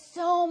 And it's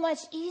so much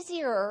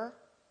easier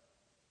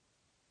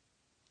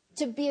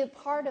to be a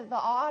part of the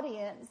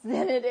audience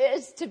than it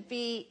is to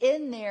be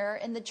in there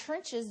in the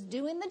trenches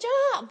doing the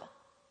job.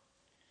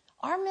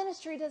 Our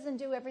ministry doesn't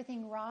do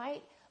everything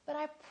right, but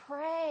I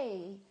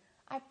pray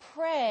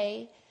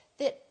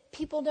that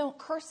people don't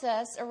curse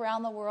us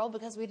around the world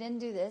because we didn't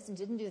do this and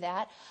didn't do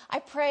that. I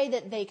pray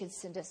that they could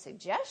send us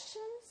suggestions,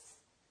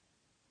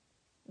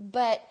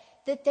 but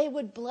that they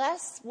would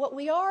bless what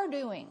we are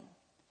doing.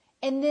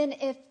 And then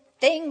if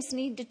things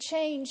need to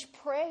change,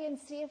 pray and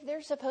see if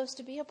they're supposed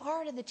to be a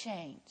part of the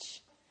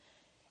change.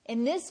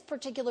 In this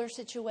particular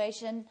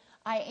situation,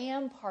 I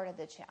am part of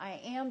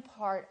I am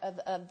part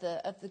of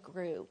the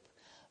group,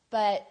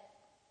 but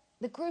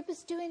the group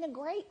is doing a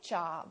great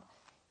job.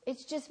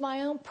 It's just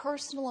my own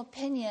personal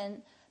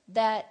opinion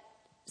that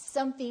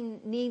something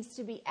needs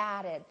to be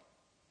added.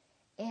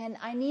 And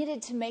I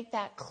needed to make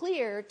that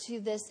clear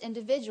to this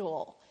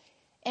individual.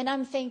 And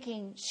I'm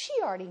thinking, she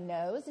already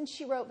knows. And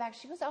she wrote back,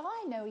 she goes, oh,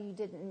 I know you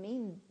didn't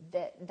mean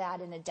that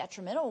in a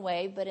detrimental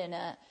way, but in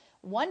a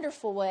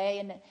wonderful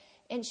way.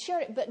 And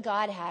shared it, but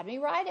God had me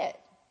write it.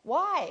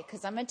 Why?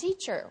 Because I'm a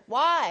teacher.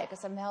 Why?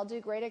 Because I'm held to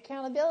great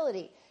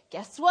accountability.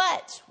 Guess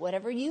what?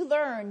 Whatever you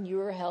learn, you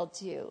are held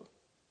to.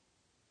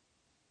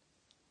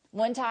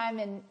 One time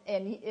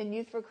in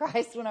Youth for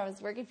Christ, when I was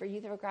working for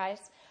Youth for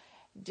Christ,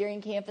 during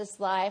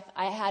campus life,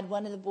 I had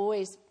one of the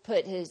boys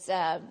put his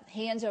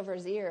hands over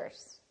his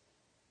ears.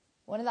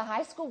 One of the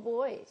high school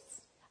boys.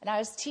 And I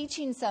was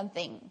teaching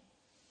something.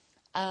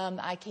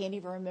 I can't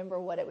even remember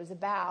what it was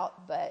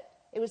about, but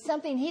it was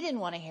something he didn't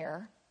want to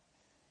hear.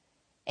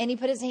 And he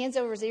put his hands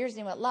over his ears and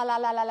he went, la, la,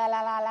 la, la, la,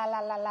 la, la, la,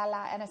 la, la,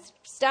 la. And I said,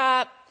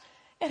 stop.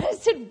 And I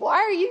said, why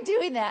are you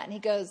doing that? And he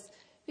goes,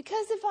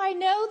 because if I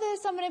know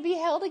this, I'm going to be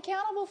held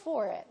accountable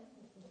for it.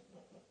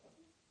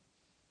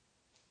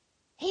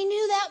 He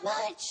knew that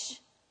much.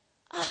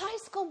 A high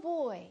school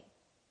boy.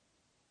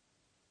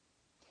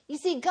 You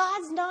see,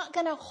 God's not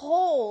going to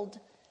hold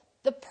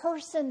the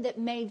person that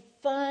made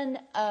fun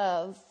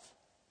of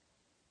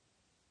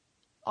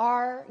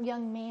our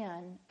young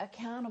man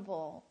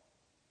accountable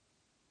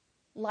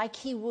like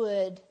he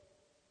would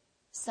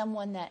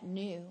someone that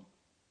knew.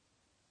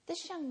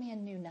 This young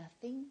man knew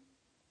nothing.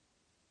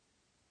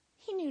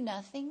 He knew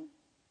nothing.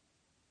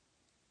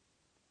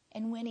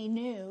 And when he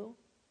knew,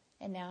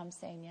 and now I'm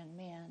saying young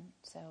man,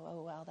 so,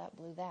 oh, well, that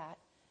blew that.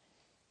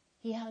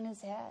 He hung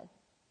his head.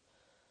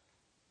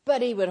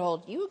 But he would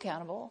hold you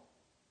accountable.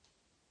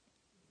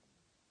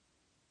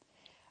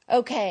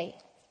 Okay.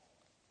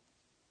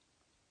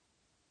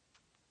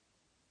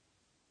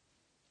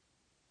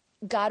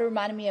 God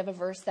reminded me of a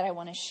verse that I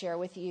want to share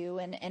with you,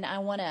 and I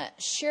want to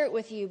share it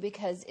with you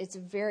because it's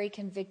very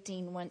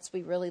convicting once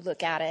we really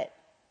look at it.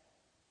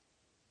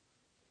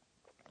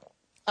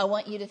 I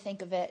want you to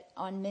think of it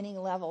on many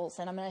levels,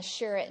 and I'm going to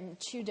share it in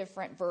two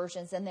different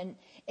versions. And then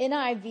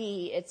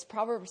NIV, it's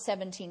Proverbs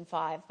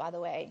 17:5, by the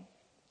way.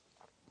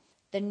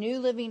 The New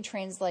Living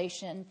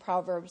Translation,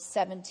 Proverbs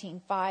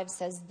 17:5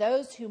 says,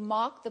 "Those who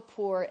mock the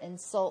poor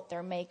insult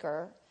their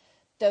maker.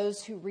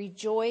 Those who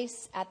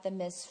rejoice at the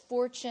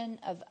misfortune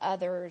of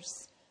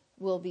others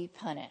will be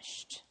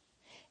punished."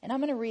 And I'm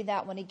going to read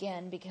that one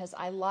again because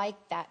I like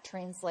that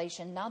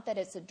translation. Not that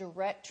it's a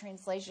direct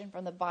translation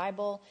from the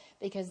Bible,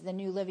 because the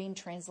New Living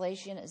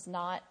Translation is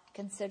not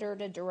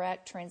considered a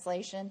direct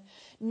translation,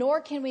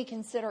 nor can we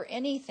consider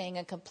anything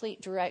a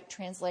complete direct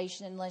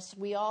translation unless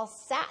we all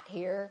sat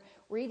here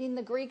reading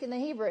the Greek and the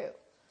Hebrew.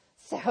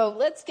 So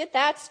let's get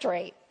that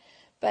straight.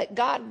 But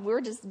God,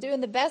 we're just doing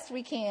the best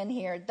we can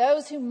here.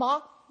 Those who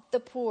mock the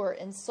poor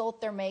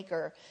insult their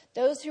maker.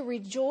 Those who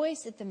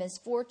rejoice at the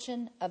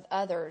misfortune of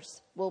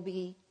others will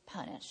be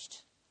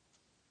punished.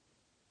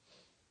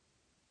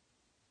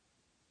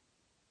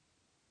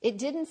 It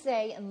didn't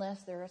say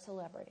unless they're a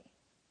celebrity.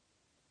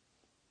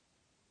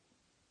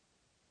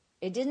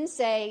 It didn't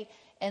say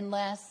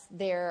unless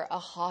they're a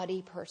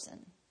haughty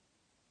person.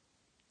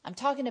 I'm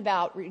talking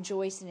about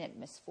rejoicing at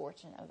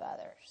misfortune of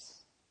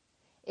others.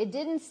 It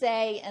didn't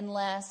say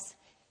unless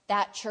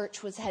that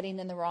church was heading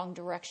in the wrong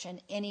direction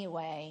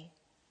anyway,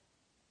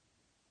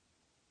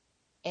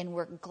 and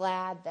we're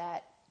glad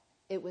that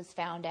it was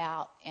found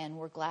out, and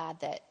we're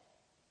glad that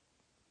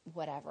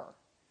whatever.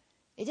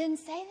 It didn't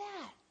say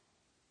that.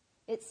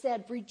 It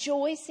said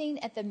rejoicing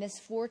at the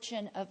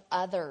misfortune of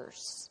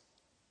others.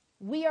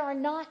 We are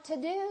not to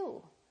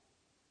do.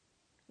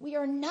 We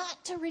are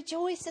not to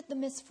rejoice at the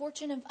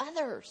misfortune of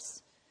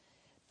others.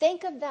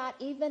 Think of that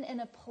even in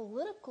a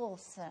political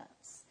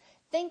sense.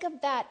 Think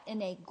of that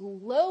in a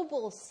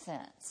global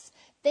sense.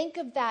 Think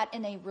of that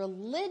in a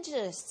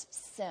religious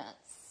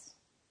sense.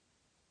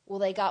 Well,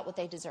 they got what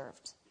they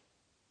deserved.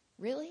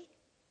 Really?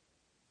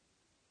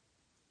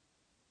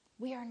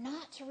 We are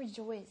not to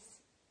rejoice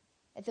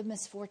at the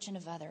misfortune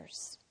of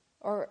others,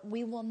 or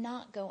we will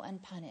not go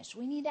unpunished.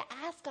 We need to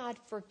ask God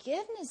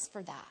forgiveness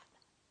for that.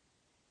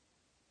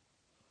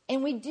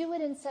 And we do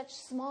it in such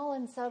small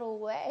and subtle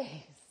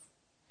ways.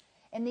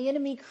 And the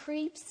enemy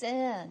creeps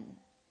in.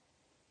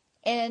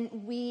 And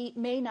we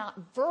may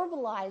not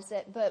verbalize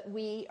it, but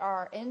we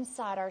are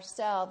inside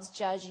ourselves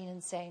judging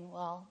and saying,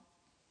 well,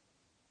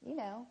 you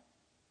know,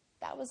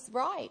 that was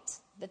right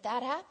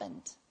that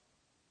happened.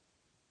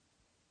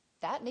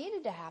 That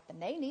needed to happen.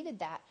 They needed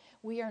that.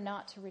 We are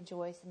not to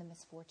rejoice in the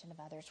misfortune of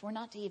others. We're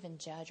not to even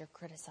judge or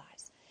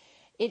criticize.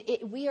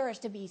 We are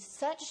to be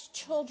such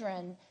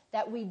children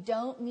that we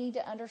don't need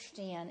to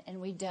understand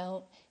and we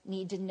don't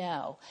need to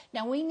know.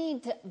 Now, we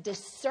need to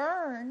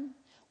discern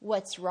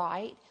what's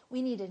right.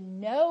 We need to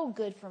know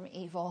good from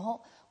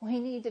evil. We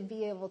need to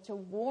be able to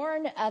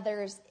warn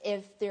others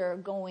if they're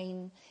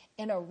going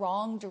in a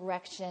wrong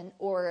direction,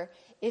 or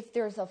if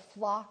there's a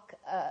flock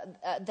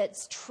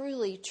that's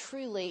truly,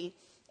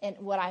 and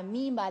what I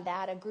mean by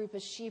that, a group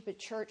of sheep at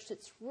church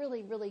that's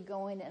really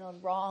going in a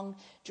wrong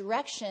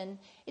direction.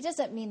 It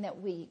doesn't mean that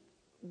we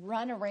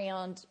run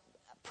around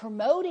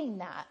promoting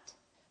that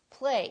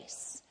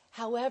place.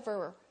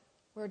 However,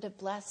 we're to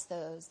bless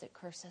those that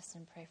curse us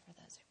and pray for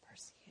those who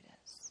persecute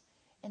us.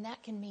 And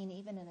that can mean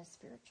even in a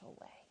spiritual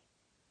way.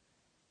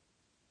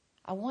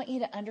 I want you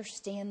to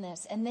understand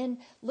this. And then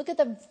look at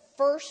the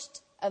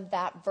first of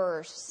that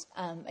verse.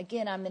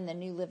 Again, I'm in the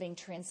New Living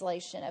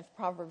Translation of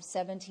Proverbs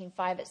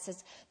 17:5. It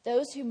says,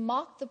 "Those who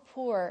mock the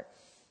poor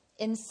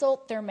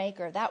insult their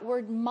maker." That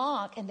word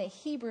mock in the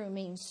Hebrew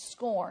means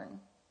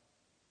scorn,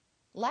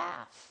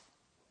 laugh,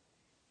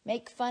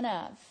 make fun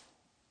of.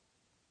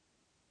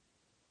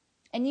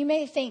 And you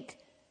may think,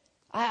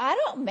 I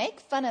don't make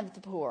fun of the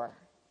poor.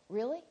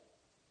 Really?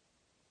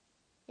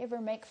 You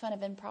ever make fun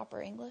of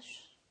improper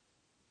English?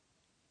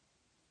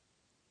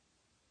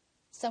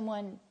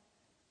 Someone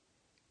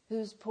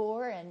who's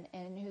poor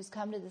and who's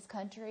come to this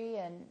country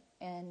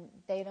and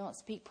they don't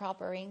speak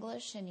proper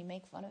English and you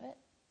make fun of it?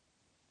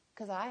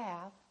 Because I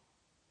have.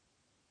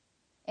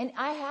 And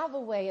I have a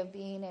way of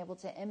being able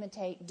to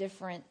imitate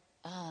different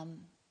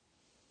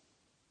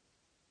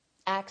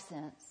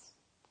accents.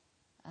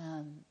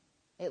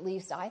 At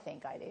least I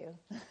think I do.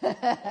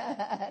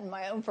 In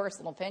my own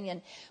personal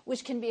opinion,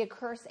 which can be a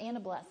curse and a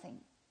blessing.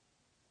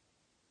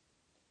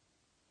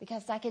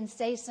 Because I can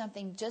say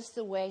something just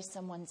the way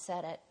someone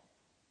said it.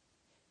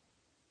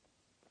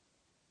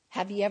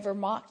 Have you ever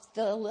mocked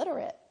the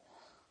illiterate?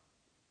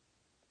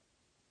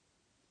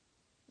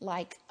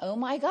 Like, oh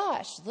my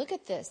gosh, look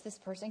at this. This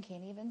person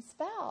can't even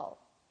spell.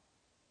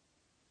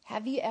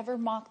 Have you ever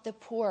mocked the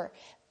poor?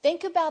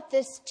 Think about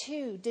this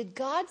too. Did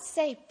God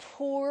say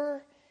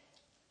poor?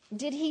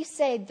 Did he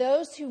say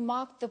those who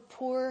mock the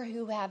poor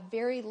who have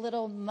very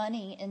little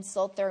money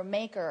insult their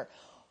maker?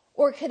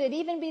 Or could it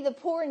even be the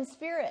poor in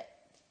spirit?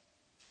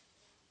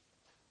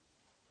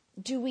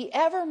 Do we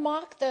ever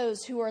mock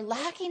those who are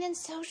lacking in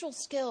social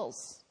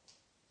skills?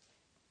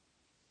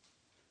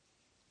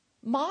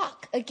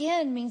 Mock,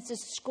 again, means to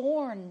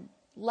scorn,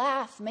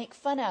 laugh, make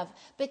fun of,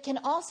 but can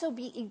also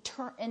be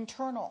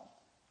internal.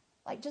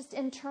 Like just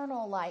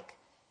internal, like,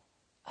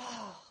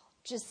 oh,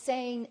 just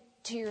saying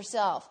to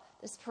yourself,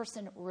 this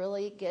person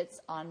really gets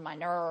on my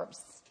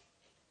nerves.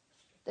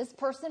 This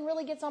person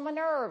really gets on my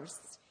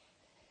nerves.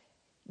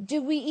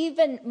 Do we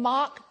even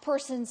mock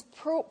persons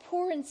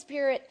poor in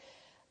spirit?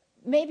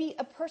 Maybe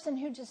a person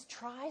who just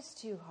tries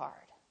too hard.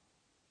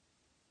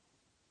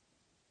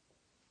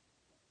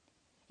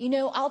 You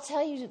know, I'll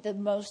tell you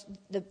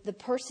the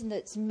person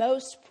that's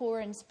most poor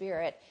in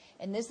spirit,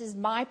 and this is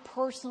my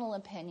personal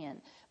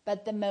opinion,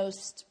 but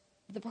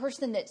the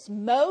person that's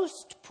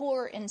most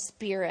poor in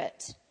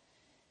spirit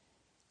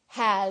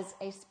has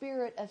a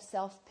spirit of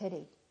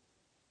self-pity.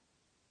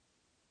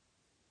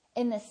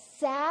 And the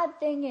sad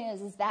thing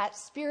is that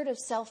spirit of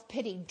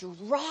self-pity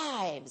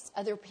drives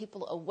other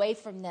people away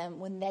from them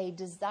when they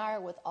desire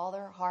with all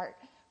their heart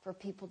for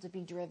people to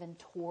be driven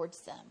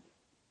towards them.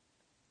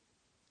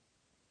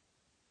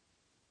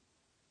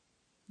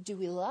 Do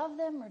we love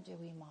them or do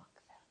we mock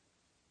them?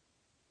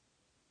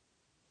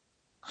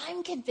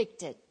 I'm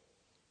convicted.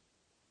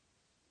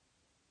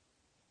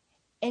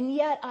 And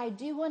yet I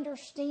do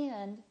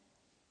understand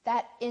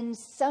that in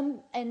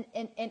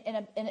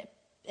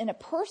a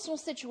personal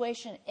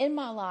situation in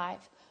my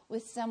life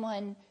with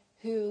someone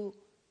who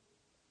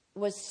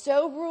was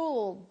so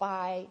ruled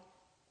by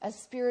a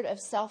spirit of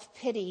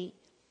self-pity,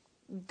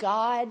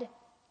 God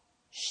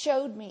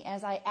showed me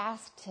as I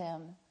asked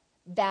him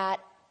that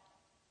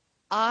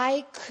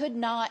I could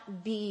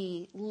not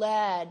be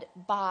led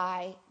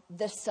by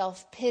the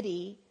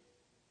self-pity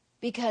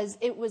because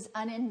it was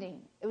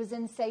unending. It was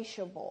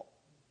insatiable.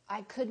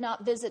 I could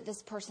not visit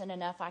this person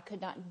enough. I could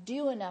not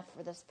do enough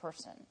for this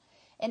person.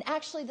 And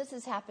actually, this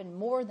has happened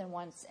more than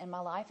once in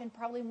my life and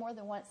probably more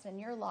than once in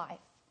your life.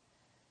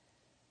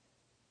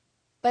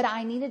 But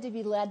I needed to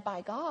be led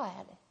by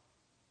God.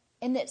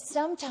 And that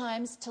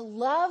sometimes to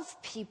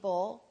love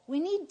people,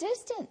 we need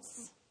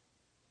distance.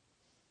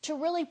 To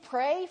really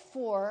pray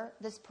for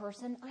this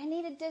person, I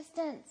need a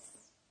distance.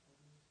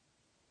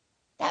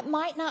 That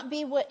might not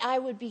be what I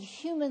would be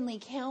humanly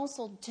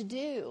counseled to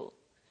do.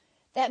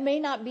 That may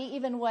not be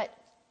even what,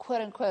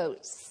 quote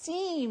unquote,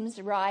 seems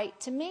right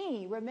to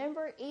me.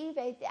 Remember, Eve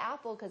ate the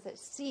apple because it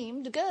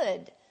seemed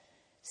good.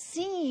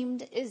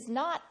 Seemed is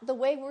not the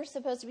way we're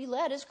supposed to be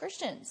led as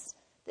Christians.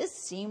 This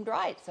seemed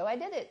right, so I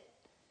did it.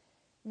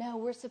 No,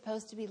 we're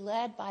supposed to be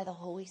led by the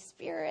Holy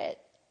Spirit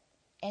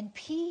and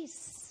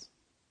peace.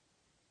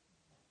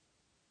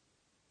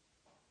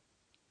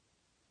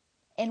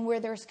 And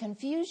where there's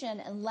confusion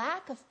and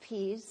lack of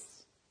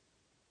peace,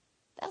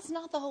 that's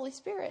not the Holy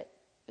Spirit.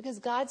 Because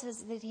God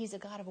says that he's a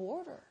God of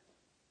order.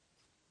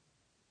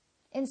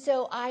 And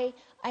so I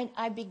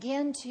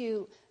began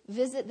to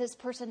visit this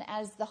person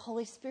as the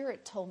Holy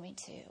Spirit told me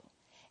to.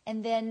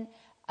 And then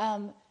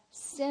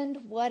send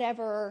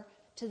whatever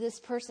to this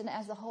person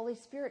as the Holy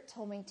Spirit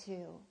told me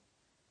to.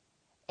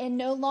 And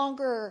no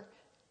longer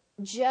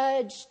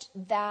judged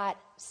that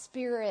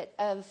spirit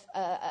of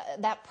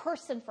that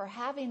person for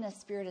having a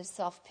spirit of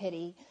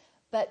self-pity,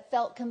 but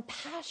felt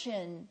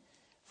compassion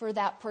for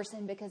that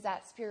person because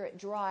that spirit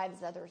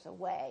drives others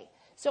away.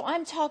 So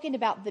I'm talking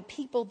about the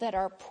people that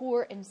are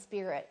poor in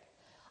spirit.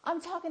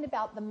 I'm talking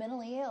about the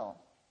mentally ill.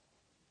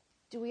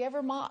 Do we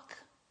ever mock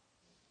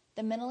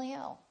the mentally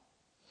ill?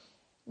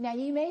 Now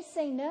you may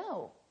say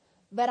no,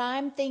 but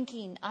I'm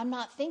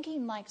not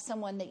thinking like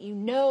someone that you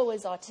know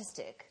is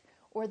autistic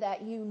or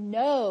that you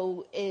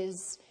know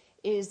is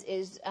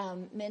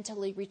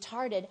mentally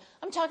retarded.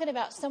 I'm talking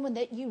about someone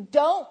that you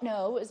don't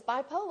know is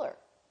bipolar.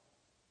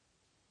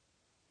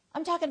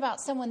 I'm talking about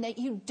someone that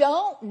you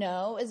don't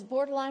know is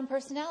borderline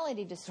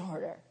personality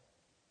disorder.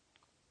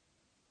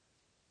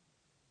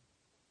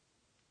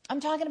 I'm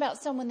talking about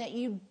someone that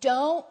you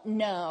don't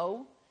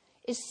know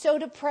is so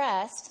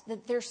depressed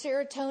that their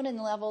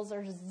serotonin levels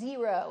are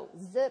zero,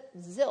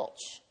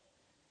 zilch.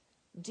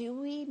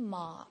 Do we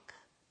mock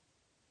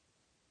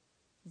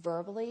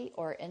verbally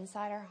or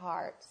inside our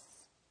hearts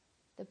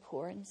the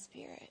poor in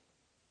spirit?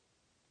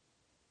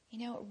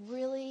 You know, it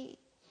really,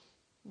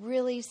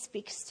 really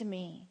speaks to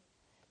me.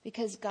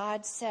 Because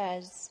God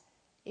says,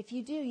 if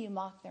you do, you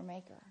mock their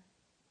maker.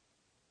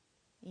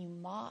 You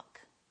mock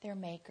their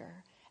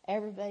maker.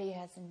 Everybody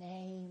has a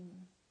name.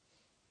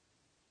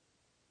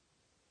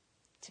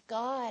 To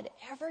God,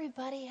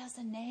 everybody has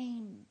a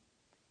name.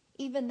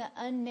 Even the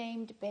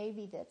unnamed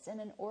baby that's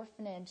in an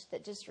orphanage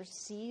that just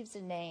receives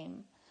a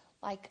name.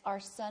 Like our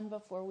son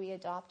before we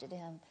adopted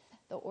him,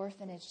 the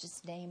orphanage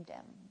just named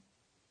him.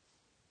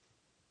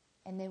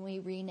 And then we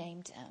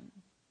renamed him,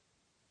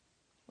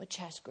 which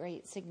has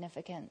great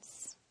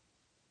significance.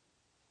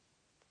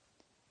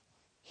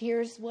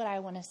 Here's what I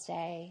want to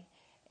say,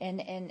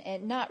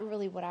 and not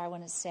really what I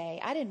want to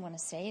say. I didn't want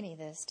to say any of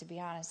this, to be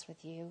honest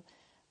with you.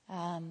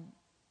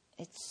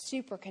 It's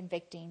super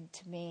convicting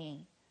to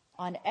me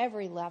on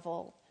every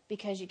level,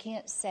 because you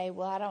can't say,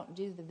 well, I don't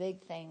do the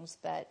big things,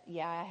 but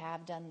yeah, I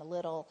have done the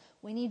little.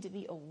 We need to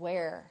be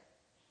aware.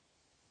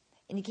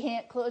 And you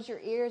can't close your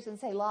ears and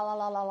say, la, la,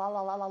 la, la, la,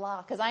 la, la, la,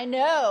 la, because I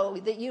know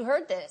that you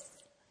heard this.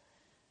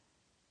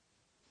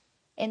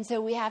 And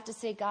so we have to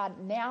say, God,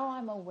 now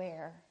I'm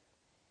aware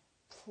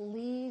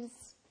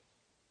please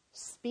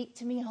speak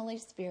to me, Holy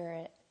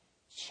Spirit.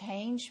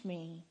 Change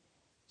me.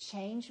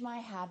 Change my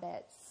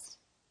habits.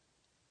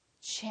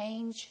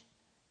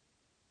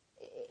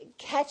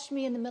 Catch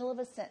me in the middle of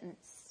a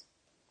sentence.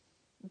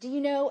 Do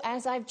you know,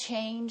 as I've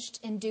changed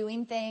in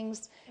doing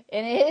things,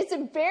 and it's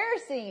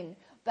embarrassing,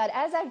 but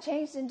as I've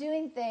changed in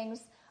doing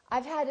things,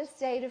 I've had to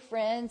say to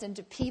friends and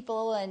to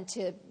people and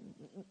to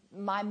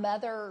my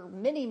mother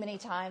many, many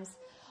times,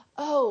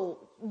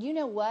 oh, you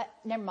know what?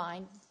 Never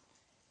mind.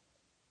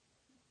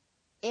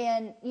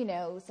 And, you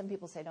know, some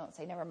people don't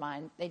say never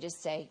mind. They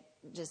just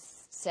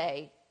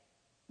say,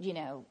 you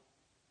know,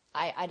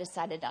 I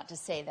decided not to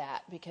say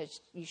that, because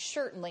you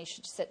certainly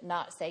should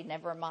not say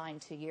never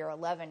mind to your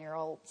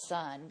 11-year-old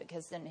son,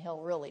 because then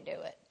he'll really do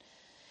it.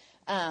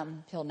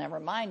 He'll never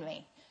mind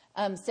me.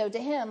 So to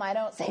him, I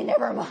don't say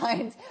never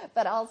mind,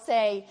 but I'll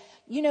say,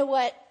 you know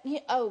what?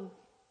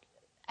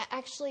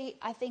 Actually,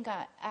 I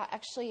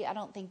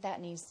don't think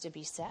that needs to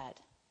be said.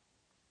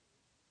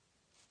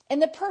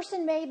 And the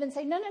person may even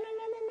say, no.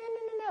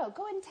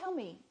 Go ahead and tell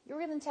me. You're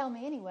going to tell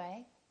me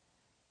anyway.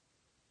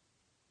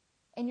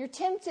 And you're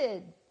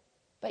tempted,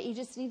 but you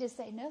just need to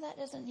say, no, that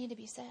doesn't need to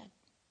be said.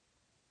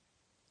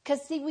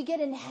 Because, see, we get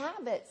in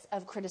habits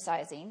of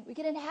criticizing. We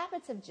get in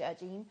habits of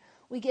judging.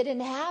 We get in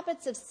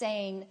habits of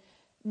saying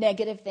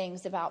negative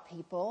things about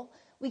people.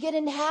 We get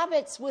in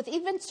habits with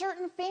even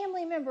certain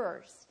family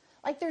members.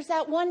 Like there's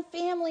that one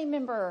family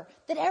member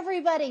that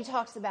everybody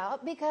talks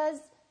about because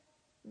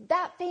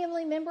that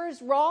family member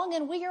is wrong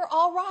and we are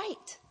all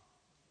right.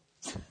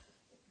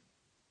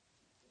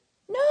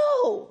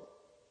 No.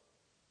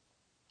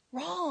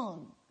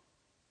 Wrong.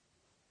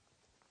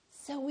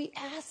 So we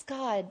ask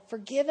God,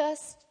 forgive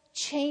us,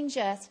 change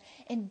us,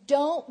 and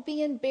don't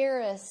be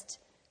embarrassed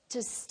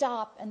to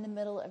stop in the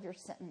middle of your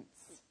sentence.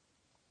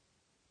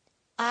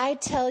 I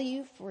tell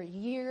you, for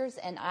years,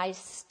 and I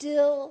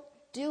still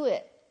do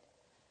it,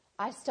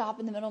 I stop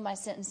in the middle of my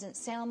sentence and it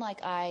sounds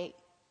like I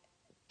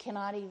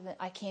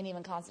can't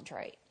even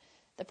concentrate.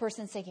 The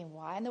person's thinking,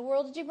 why in the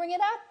world did you bring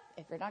it up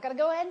if you're not going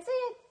to go ahead and say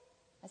it?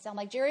 I sound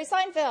like Jerry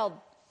Seinfeld.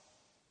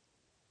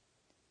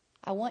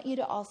 I want you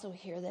to also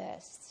hear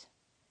this.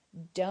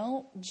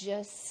 Don't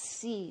just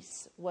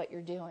cease what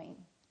you're doing.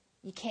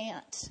 You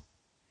can't.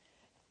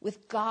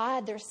 With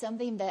God, there's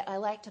something that I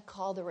like to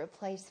call the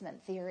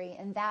replacement theory,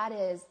 and that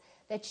is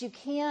that you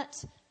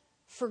can't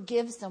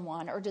forgive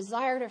someone or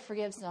desire to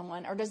forgive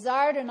someone or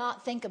desire to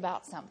not think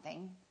about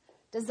something,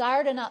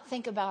 desire to not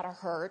think about a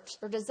hurt,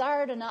 or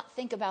desire to not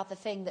think about the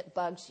thing that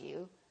bugs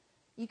you.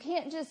 You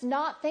can't just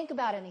not think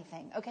about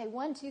anything. Okay,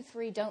 1, 2,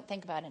 3, don't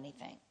think about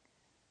anything.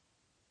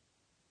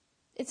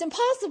 It's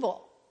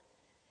impossible.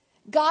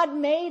 God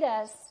made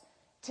us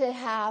to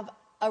have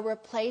a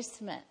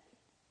replacement.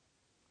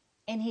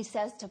 And he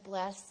says to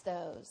bless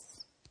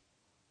those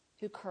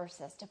who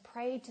curse us, to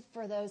pray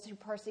for those who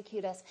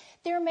persecute us.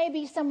 There may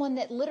be someone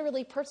that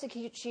literally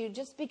persecutes you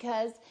just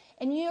because,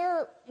 and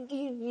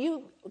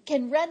you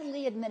can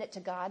readily admit it to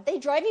God, they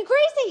drive you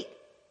crazy.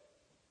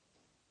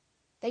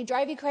 They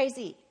drive you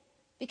crazy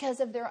because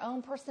of their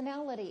own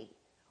personality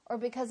or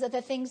because of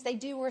the things they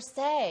do or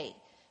say.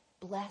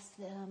 Bless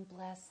them,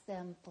 bless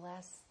them,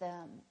 bless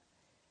them.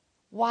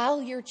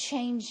 While you're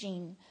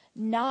changing,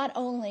 not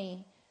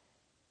only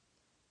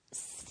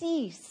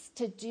cease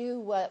to do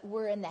what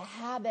we're in the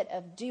habit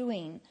of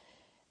doing,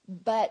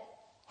 but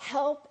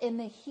help in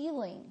the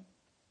healing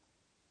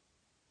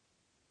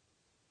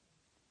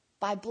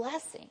by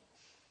blessing.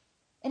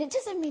 And it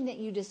doesn't mean that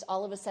you just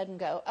all of a sudden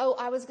go, oh,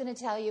 I was going to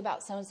tell you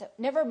about so-and-so.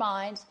 Never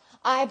mind.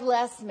 I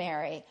bless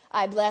Mary.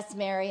 I bless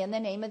Mary in the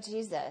name of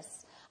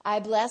Jesus. I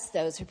bless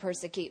those who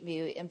persecute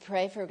me and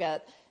pray for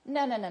God.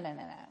 No.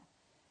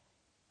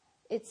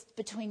 It's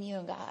between you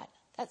and God.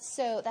 That's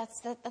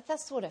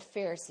what a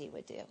Pharisee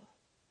would do.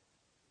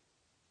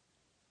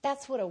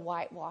 That's what a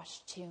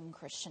whitewashed tomb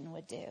Christian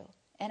would do.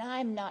 And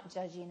I'm not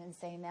judging and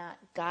saying that.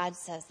 God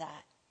says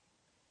that.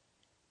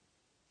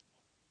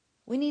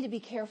 We need to be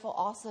careful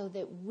also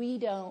that we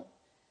don't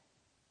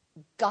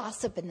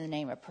gossip in the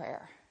name of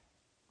prayer.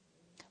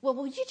 Well,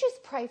 will you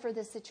just pray for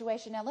this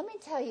situation? Now, let me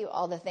tell you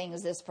all the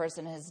things this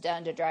person has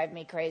done to drive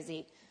me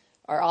crazy,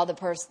 or all the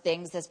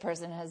things this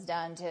person has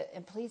done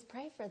and please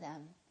pray for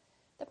them.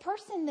 The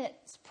person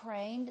that's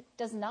praying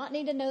does not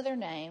need to know their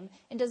name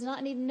and does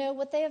not need to know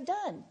what they have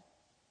done.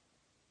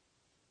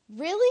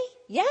 Really?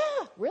 Yeah,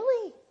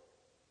 really.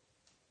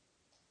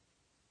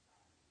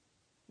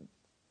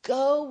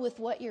 Go with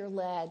what you're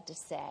led to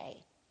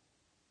say.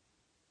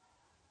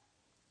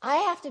 I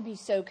have to be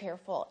so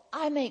careful.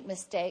 I make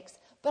mistakes,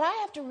 but I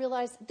have to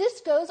realize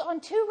this goes on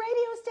 2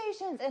 radio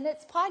stations and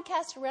it's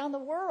podcast around the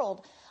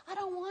world. I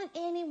don't want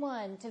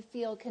anyone to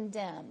feel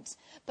condemned,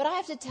 but I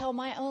have to tell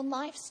my own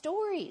life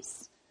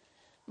stories.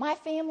 My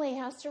family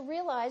has to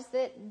realize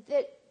that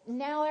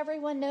now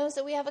everyone knows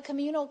that we have a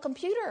communal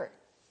computer.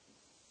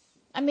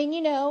 I mean,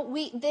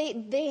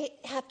 they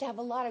have to have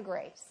a lot of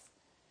grace.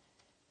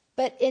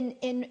 But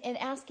in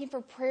asking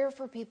for prayer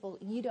for people,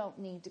 you don't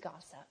need to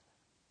gossip.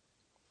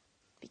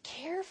 Be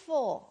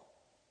careful.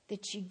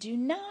 that you do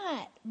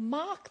not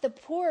mock the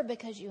poor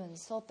because you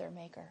insult their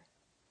maker.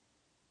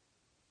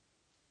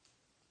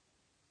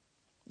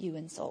 You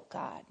insult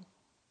God.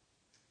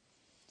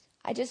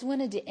 I just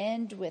wanted to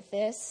end with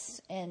this,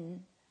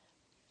 and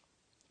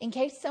in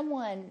case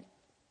someone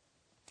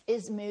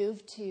is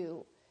moved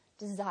to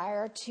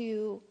desire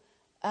to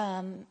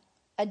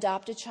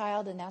adopt a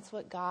child, and that's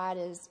what God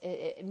is,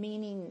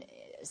 meaning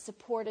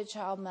support a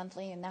child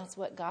monthly, and that's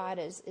what God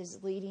is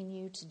leading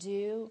you to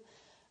do.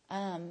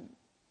 Of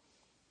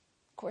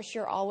course,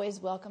 you're always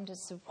welcome to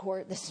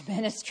support this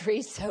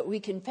ministry so we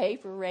can pay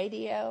for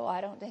radio.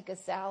 I don't take a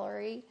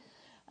salary.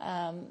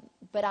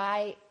 But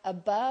I,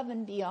 above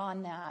and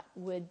beyond that,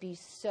 would be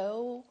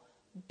so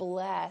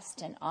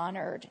blessed and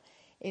honored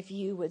if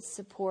you would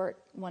support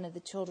one of the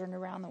children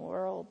around the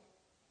world,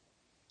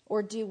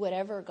 or do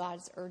whatever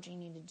God's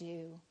urging you to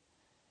do,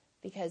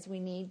 because we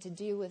need to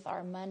do with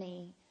our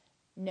money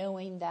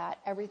knowing that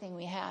everything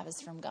we have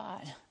is from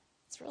God.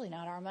 It's really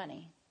not our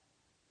money.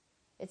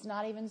 It's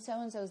not even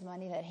so-and-so's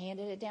money that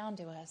handed it down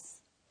to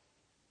us.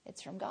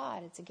 It's from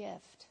God. It's a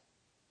gift.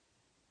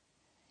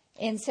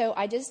 And so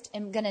I just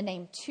am going to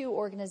name 2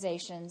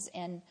 organizations,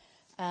 and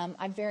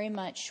I very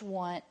much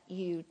want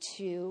you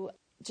to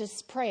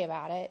just pray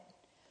about it.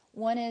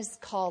 One is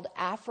called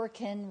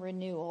African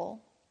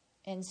Renewal,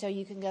 and so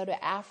you can go to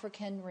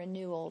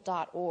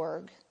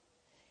africanrenewal.org.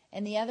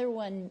 And the other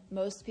one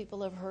most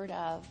people have heard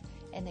of,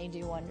 and they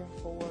do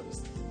wonderful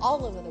works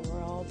all over the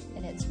world,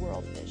 and it's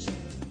World Vision.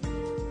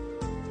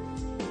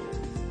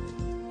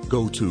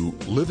 Go to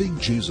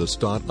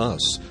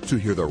livingjesus.us to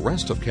hear the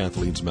rest of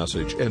Kathleen's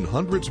message and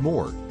hundreds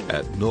more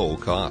at no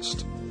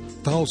cost.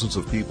 Thousands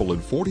of people in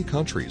 40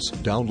 countries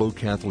download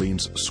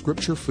Kathleen's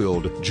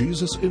scripture-filled,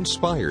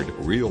 Jesus-inspired,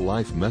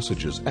 real-life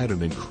messages at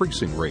an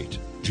increasing rate.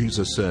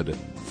 Jesus said,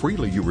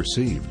 "Freely you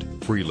received,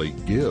 freely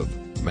give."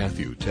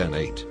 Matthew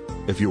 10:8.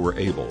 If you are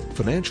able,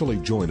 financially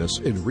join us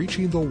in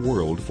reaching the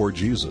world for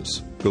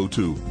Jesus. Go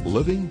to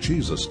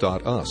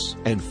livingjesus.us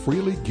and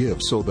freely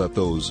give so that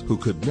those who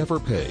could never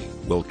pay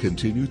will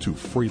continue to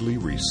freely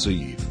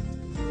receive.